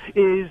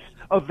 is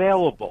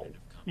available.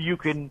 You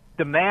can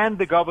demand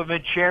the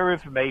government share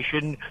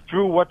information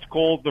through what's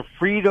called the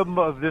Freedom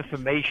of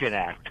Information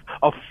Act,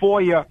 a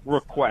FOIA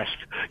request.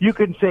 You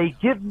can say,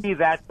 give me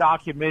that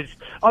document,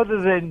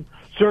 other than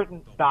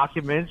certain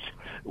documents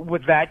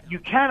with that you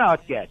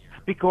cannot get,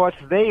 because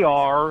they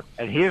are,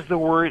 and here's the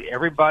word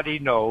everybody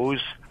knows,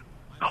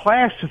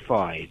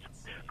 classified.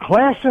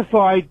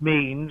 Classified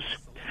means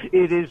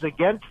it is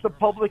against the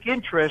public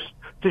interest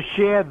to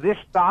share this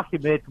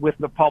document with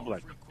the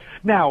public.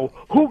 Now,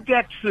 who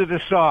gets to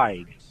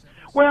decide?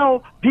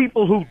 Well,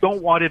 people who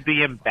don't want to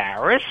be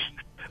embarrassed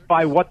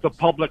by what the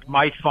public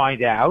might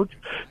find out,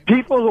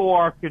 people who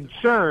are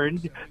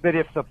concerned that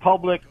if the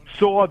public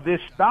saw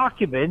this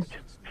document,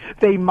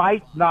 They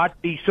might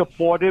not be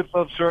supportive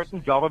of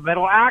certain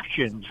governmental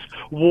actions,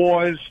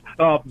 wars,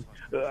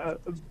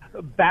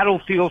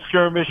 battlefield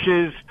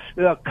skirmishes,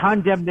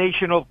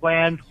 condemnation of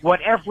land,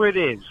 whatever it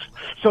is.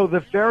 So the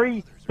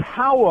very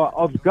power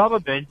of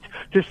government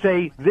to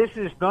say this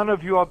is none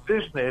of your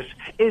business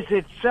is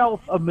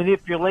itself a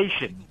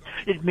manipulation.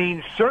 It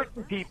means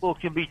certain people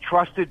can be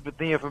trusted with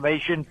the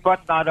information,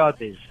 but not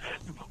others.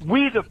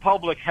 We, the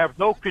public, have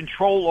no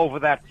control over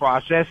that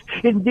process.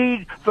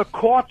 Indeed, the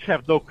courts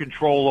have no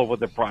control over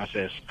the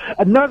process.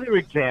 Another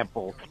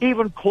example,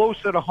 even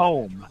closer to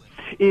home,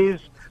 is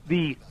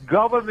the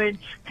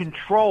government's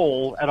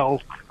control, and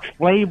I'll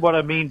explain what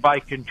I mean by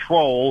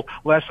control,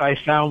 lest I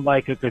sound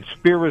like a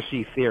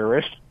conspiracy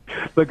theorist,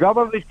 the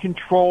government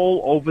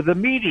control over the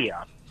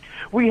media.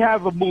 We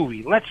have a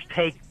movie. Let's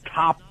take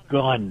Top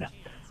Gun.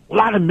 A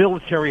lot of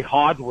military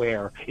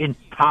hardware in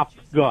Top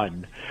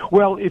Gun.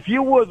 Well, if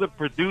you were the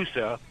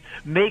producer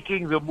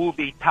making the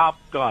movie Top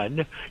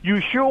Gun, you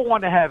sure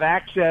want to have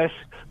access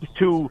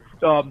to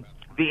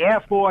the Air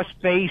Force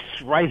Base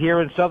right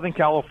here in Southern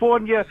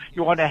California.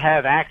 You want to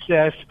have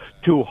access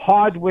to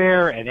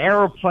hardware and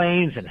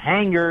airplanes and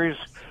hangars.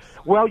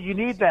 Well, you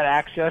need that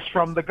access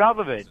from the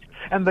government.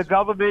 And the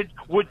government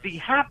would be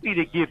happy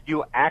to give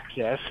you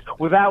access,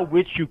 without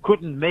which you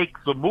couldn't make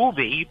the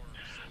movie.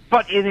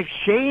 But in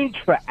exchange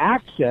for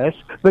access,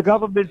 the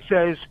government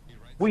says,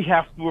 we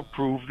have to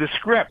approve the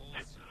script.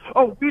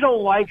 Oh, we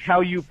don't like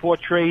how you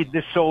portrayed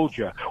this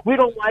soldier. We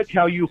don't like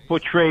how you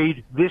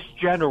portrayed this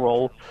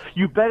general.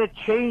 You better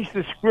change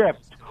the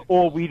script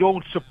or we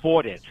don't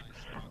support it.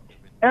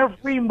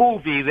 Every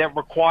movie that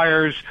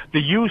requires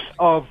the use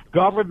of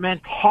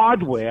government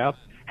hardware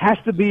has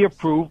to be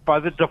approved by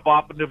the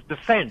Department of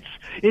Defense.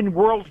 In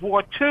World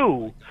War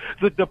II,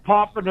 the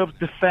Department of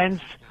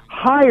Defense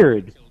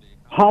hired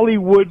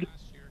Hollywood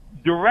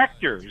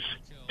directors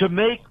to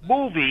make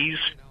movies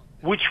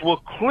which were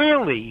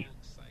clearly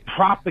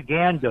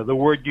propaganda, the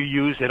word you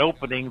used in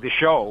opening the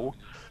show,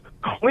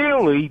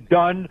 clearly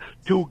done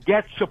to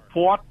get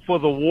support for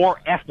the war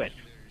effort.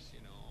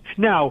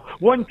 Now,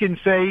 one can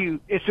say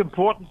it's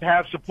important to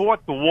have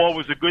support. The war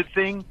was a good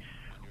thing.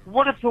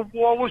 What if the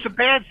war was a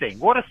bad thing?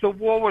 What if the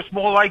war was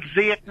more like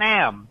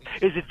Vietnam?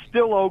 Is it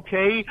still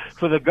okay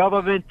for the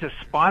government to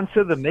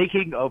sponsor the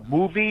making of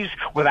movies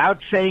without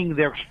saying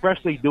they're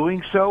expressly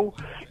doing so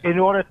in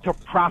order to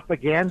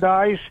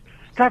propagandize?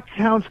 That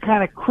sounds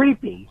kind of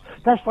creepy.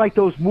 That's like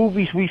those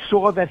movies we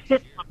saw that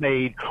Hitler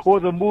made, or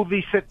the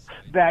movies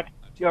that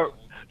the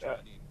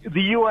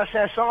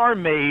USSR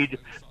made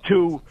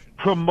to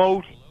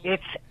promote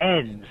its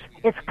ends.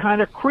 It's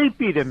kind of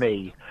creepy to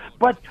me.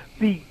 But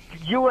the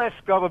U.S.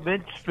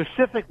 government,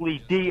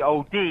 specifically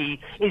DOD,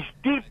 is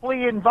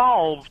deeply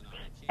involved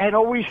and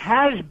always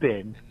has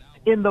been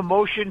in the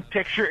motion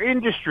picture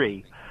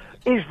industry.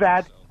 Is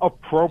that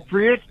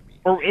appropriate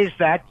or is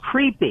that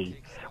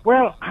creepy?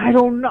 Well, I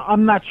don't know.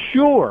 I'm not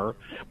sure,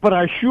 but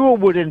I sure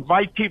would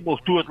invite people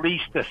to at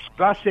least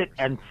discuss it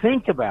and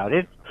think about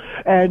it.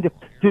 And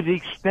to the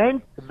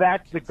extent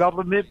that the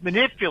government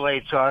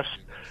manipulates us,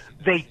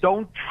 they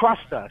don't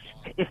trust us.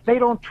 If they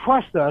don't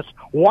trust us,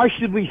 why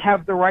should we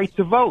have the right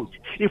to vote?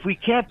 If we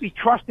can't be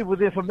trusted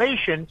with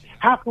information,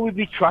 how can we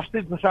be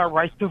trusted with our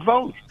right to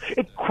vote?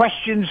 It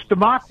questions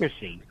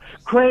democracy.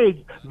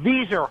 Craig,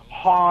 these are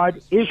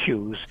hard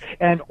issues,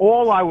 and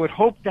all I would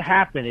hope to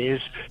happen is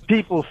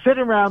people sit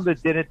around the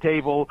dinner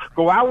table,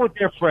 go out with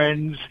their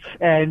friends,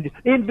 and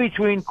in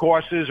between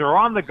courses or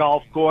on the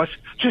golf course,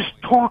 just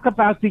talk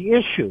about the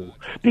issue,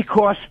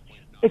 because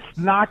it's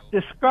not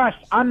discussed.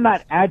 I'm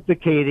not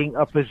advocating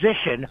a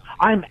position.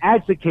 I'm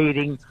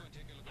advocating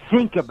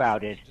think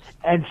about it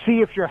and see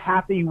if you're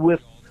happy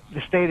with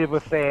the state of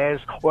affairs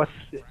or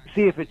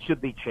see if it should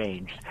be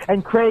changed.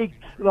 And Craig,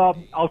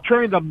 I'll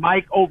turn the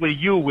mic over to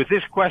you with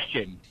this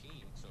question.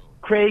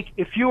 Craig,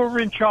 if you were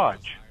in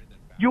charge,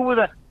 you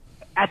were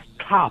at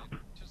top,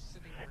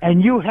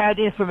 and you had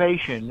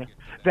information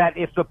that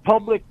if the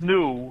public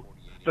knew,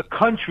 the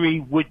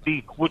country would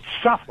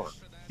suffer.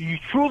 You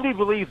truly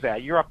believe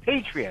that? You're a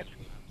patriot.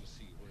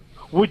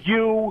 Would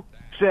you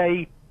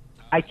say,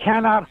 I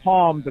cannot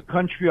harm the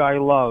country I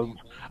love,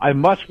 I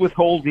must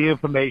withhold the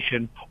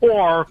information,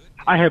 or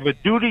I have a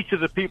duty to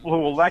the people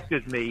who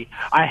elected me,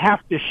 I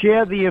have to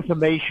share the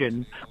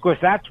information because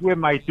that's where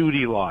my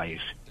duty lies?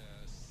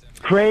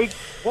 Craig,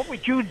 what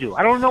would you do?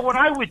 I don't know what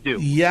I would do.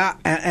 Yeah,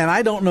 and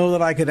I don't know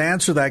that I could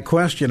answer that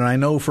question. I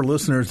know for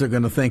listeners, they're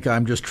going to think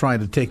I'm just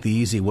trying to take the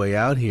easy way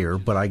out here,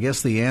 but I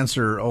guess the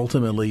answer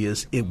ultimately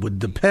is it would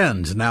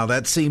depend. Now,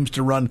 that seems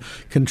to run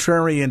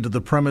contrary into the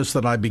premise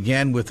that I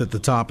began with at the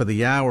top of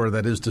the hour,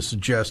 that is to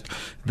suggest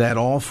that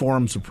all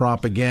forms of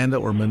propaganda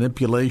or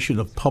manipulation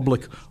of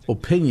public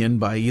opinion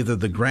by either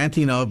the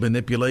granting of,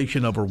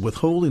 manipulation of, or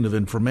withholding of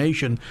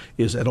information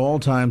is at all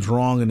times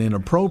wrong and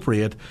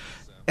inappropriate.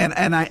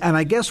 And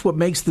I guess what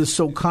makes this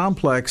so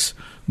complex,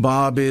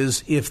 Bob,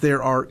 is if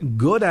there are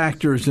good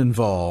actors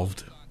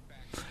involved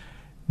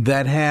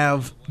that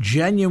have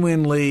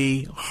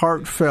genuinely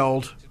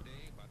heartfelt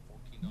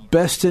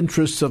best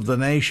interests of the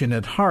nation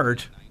at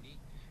heart,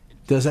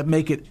 Does that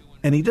make it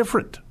any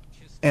different?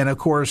 And, of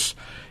course,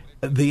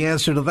 the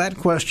answer to that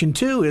question,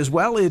 too, is,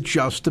 well, it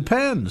just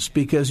depends,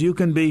 because you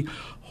can be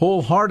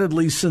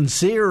wholeheartedly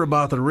sincere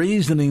about the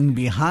reasoning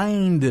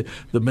behind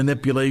the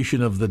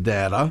manipulation of the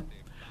data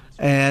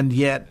and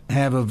yet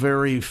have a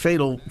very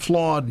fatal,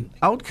 flawed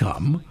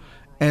outcome.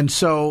 And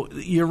so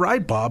you're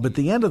right, Bob. At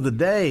the end of the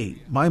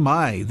day,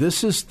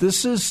 this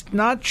is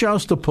not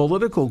just a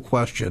political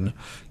question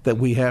that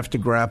we have to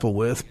grapple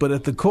with, but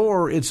at the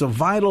core, it's a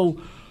vital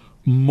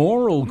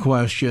moral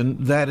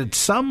question that at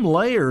some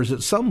layers,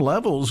 at some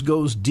levels,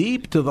 goes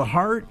deep to the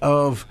heart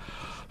of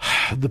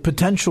the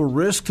potential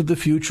risk to the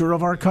future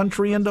of our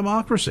country and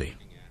democracy.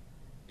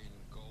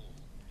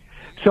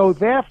 So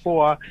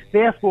therefore,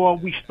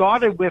 we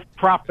started with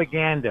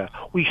propaganda.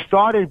 We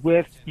started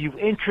with, you've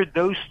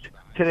introduced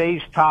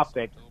today's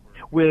topic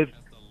with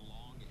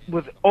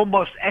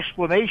almost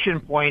exclamation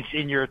points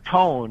in your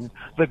tone.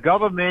 The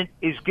government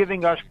is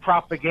giving us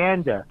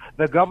propaganda.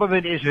 The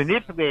government is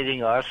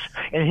manipulating us.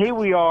 And here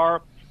we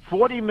are,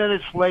 40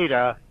 minutes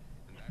later,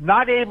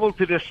 not able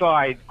to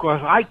decide,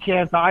 because I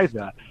can't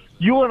either.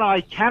 You and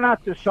I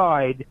cannot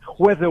decide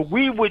whether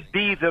we would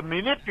be the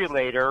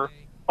manipulator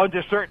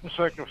under certain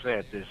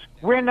circumstances.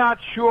 We're not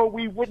sure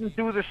we wouldn't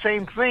do the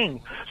same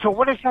thing. So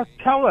what does that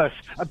tell us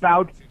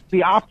about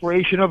the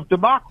operation of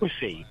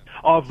democracy?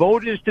 Are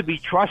voters to be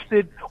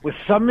trusted with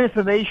some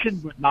information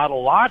but not a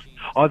lot?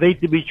 Are they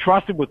to be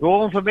trusted with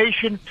all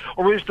information?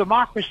 Or is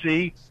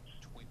democracy,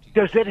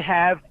 does it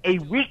have a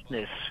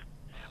weakness,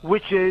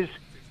 which is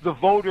the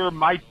voter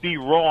might be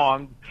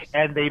wrong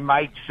and they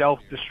might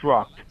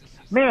self-destruct?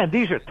 Man,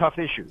 these are tough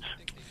issues.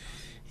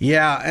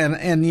 Yeah,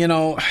 and you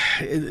know,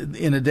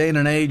 in a day and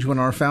an age when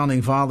our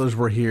founding fathers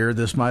were here,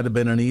 this might have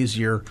been an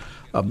easier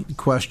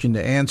question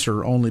to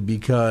answer, only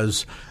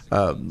because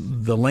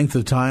the length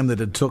of time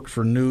that it took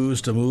for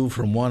news to move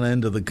from one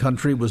end of the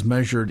country was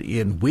measured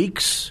in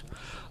weeks.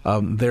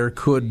 There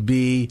could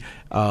be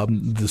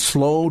the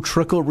slow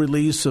trickle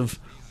release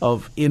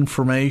of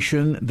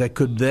information that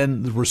could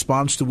then, the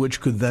response to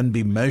which could then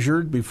be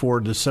measured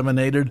before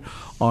disseminated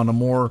on a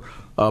more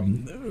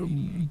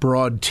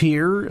broad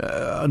tier.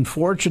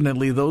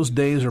 Unfortunately, those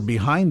days are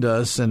behind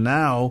us, and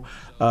now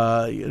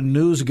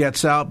news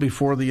gets out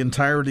before the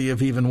entirety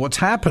of even what's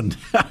happened.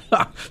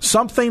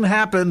 Something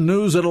happened,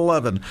 news at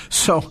 11.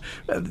 So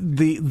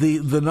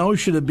the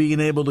notion of being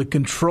able to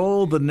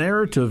control the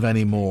narrative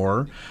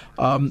anymore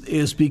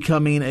is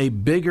becoming a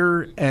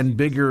bigger and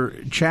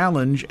bigger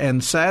challenge.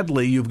 And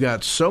sadly, you've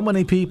got so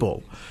many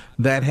people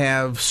that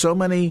have so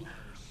many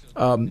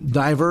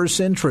diverse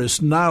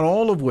interests, not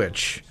all of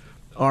which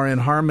are in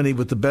harmony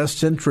with the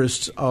best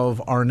interests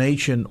of our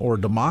nation or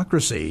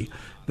democracy,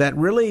 that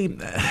really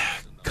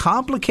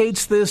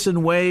complicates this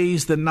in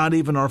ways that not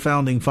even our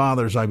founding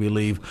fathers, I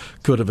believe,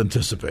 could have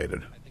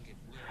anticipated.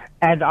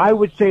 And I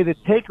would say the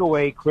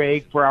takeaway,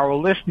 Craig, for our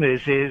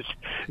listeners is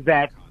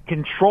that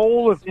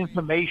control of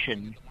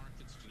information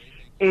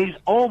is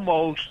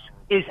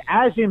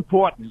as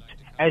important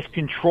as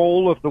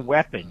control of the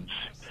weapons.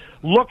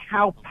 Look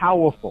how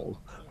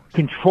powerful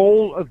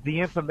control of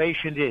the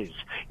information is.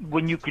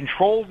 When you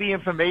control the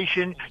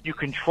information, you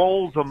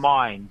control the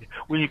mind.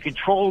 When you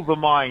control the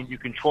mind, you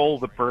control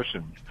the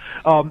person.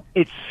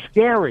 It's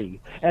scary,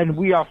 and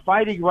we are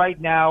fighting right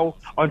now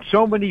on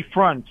so many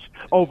fronts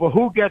over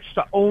who gets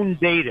to own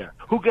data,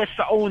 who gets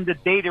to own the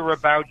data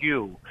about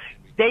you.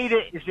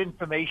 Data is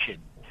information.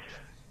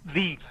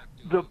 The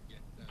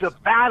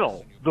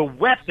battle, the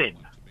weapon,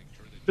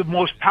 the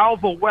most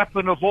powerful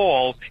weapon of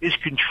all is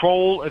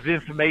control of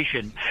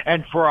information.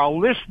 And for our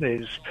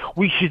listeners,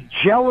 we should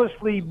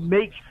jealously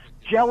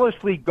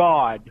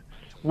guard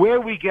where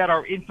we get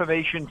our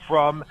information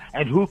from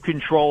and who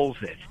controls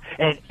it.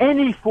 And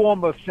any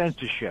form of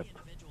censorship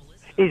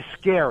is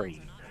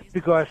scary,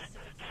 because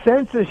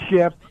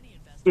censorship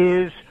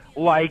is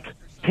like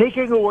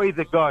taking away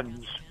the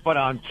guns, but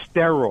on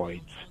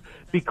steroids.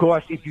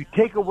 Because if you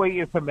take away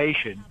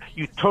information,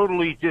 you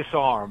totally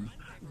disarm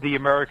the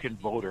American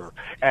voter.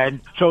 And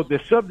so the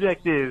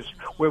subject is,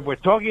 when we're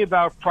talking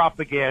about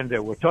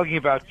propaganda, we're talking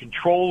about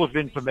control of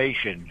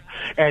information.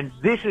 And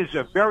this is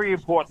a very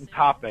important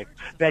topic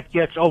that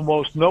gets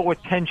almost no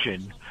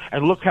attention.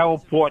 And look how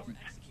important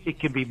it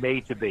can be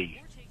made to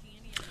be.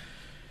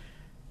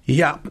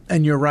 Yeah,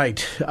 and you're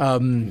right.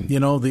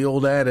 The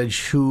old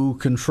adage, who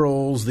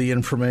controls the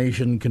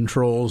information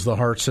controls the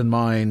hearts and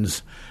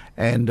minds.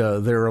 And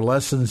there are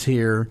lessons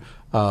here,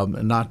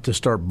 not to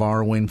start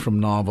borrowing from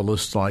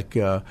novelists like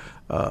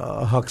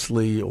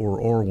Huxley or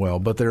Orwell,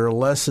 but there are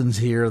lessons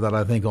here that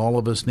I think all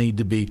of us need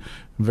to be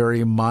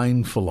very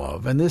mindful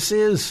of. And this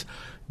is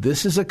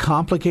a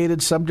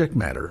complicated subject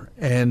matter.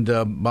 And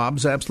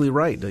Bob's absolutely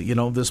right.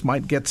 This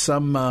might get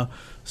some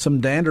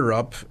dander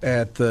up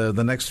at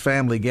the next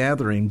family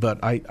gathering,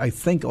 but I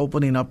think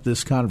opening up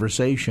this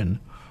conversation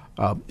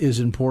is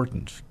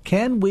important.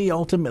 Can we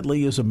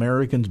ultimately, as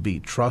Americans, be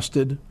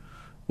trusted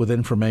with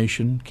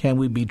information? Can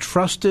we be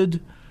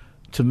trusted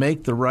to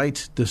make the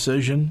right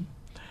decision?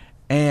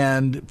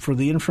 And for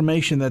the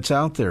information that's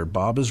out there,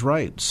 Bob is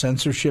right.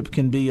 Censorship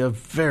can be a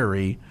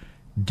very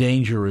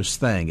dangerous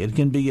thing. It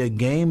can be a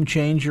game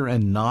changer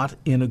and not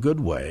in a good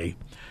way,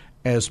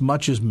 as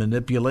much as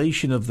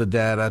manipulation of the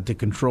data to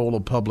control a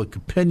public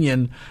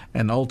opinion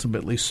and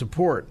ultimately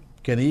support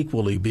can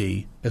equally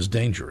be as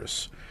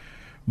dangerous.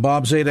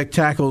 Bob Zadek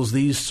tackles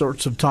these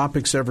sorts of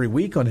topics every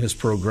week on his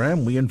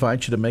program. We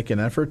invite you to make an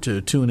effort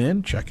to tune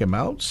in, check him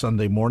out,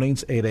 Sunday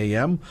mornings, 8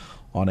 a.m.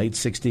 on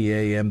 860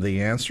 AM The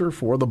Answer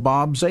for the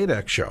Bob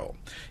Zadek Show.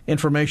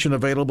 Information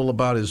available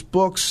about his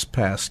books,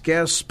 past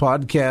guests,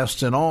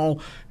 podcasts, and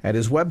all at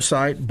his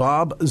website,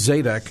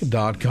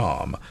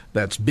 bobzadek.com.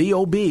 That's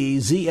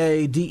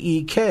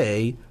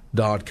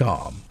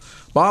BOBZADEK.com.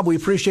 Bob, we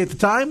appreciate the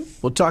time.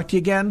 We'll talk to you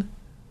again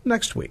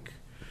next week.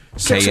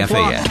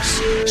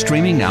 KFAX.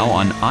 Streaming now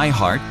on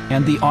iHeart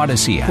and the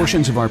Odyssey app.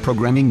 Portions of our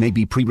programming may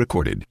be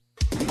pre-recorded.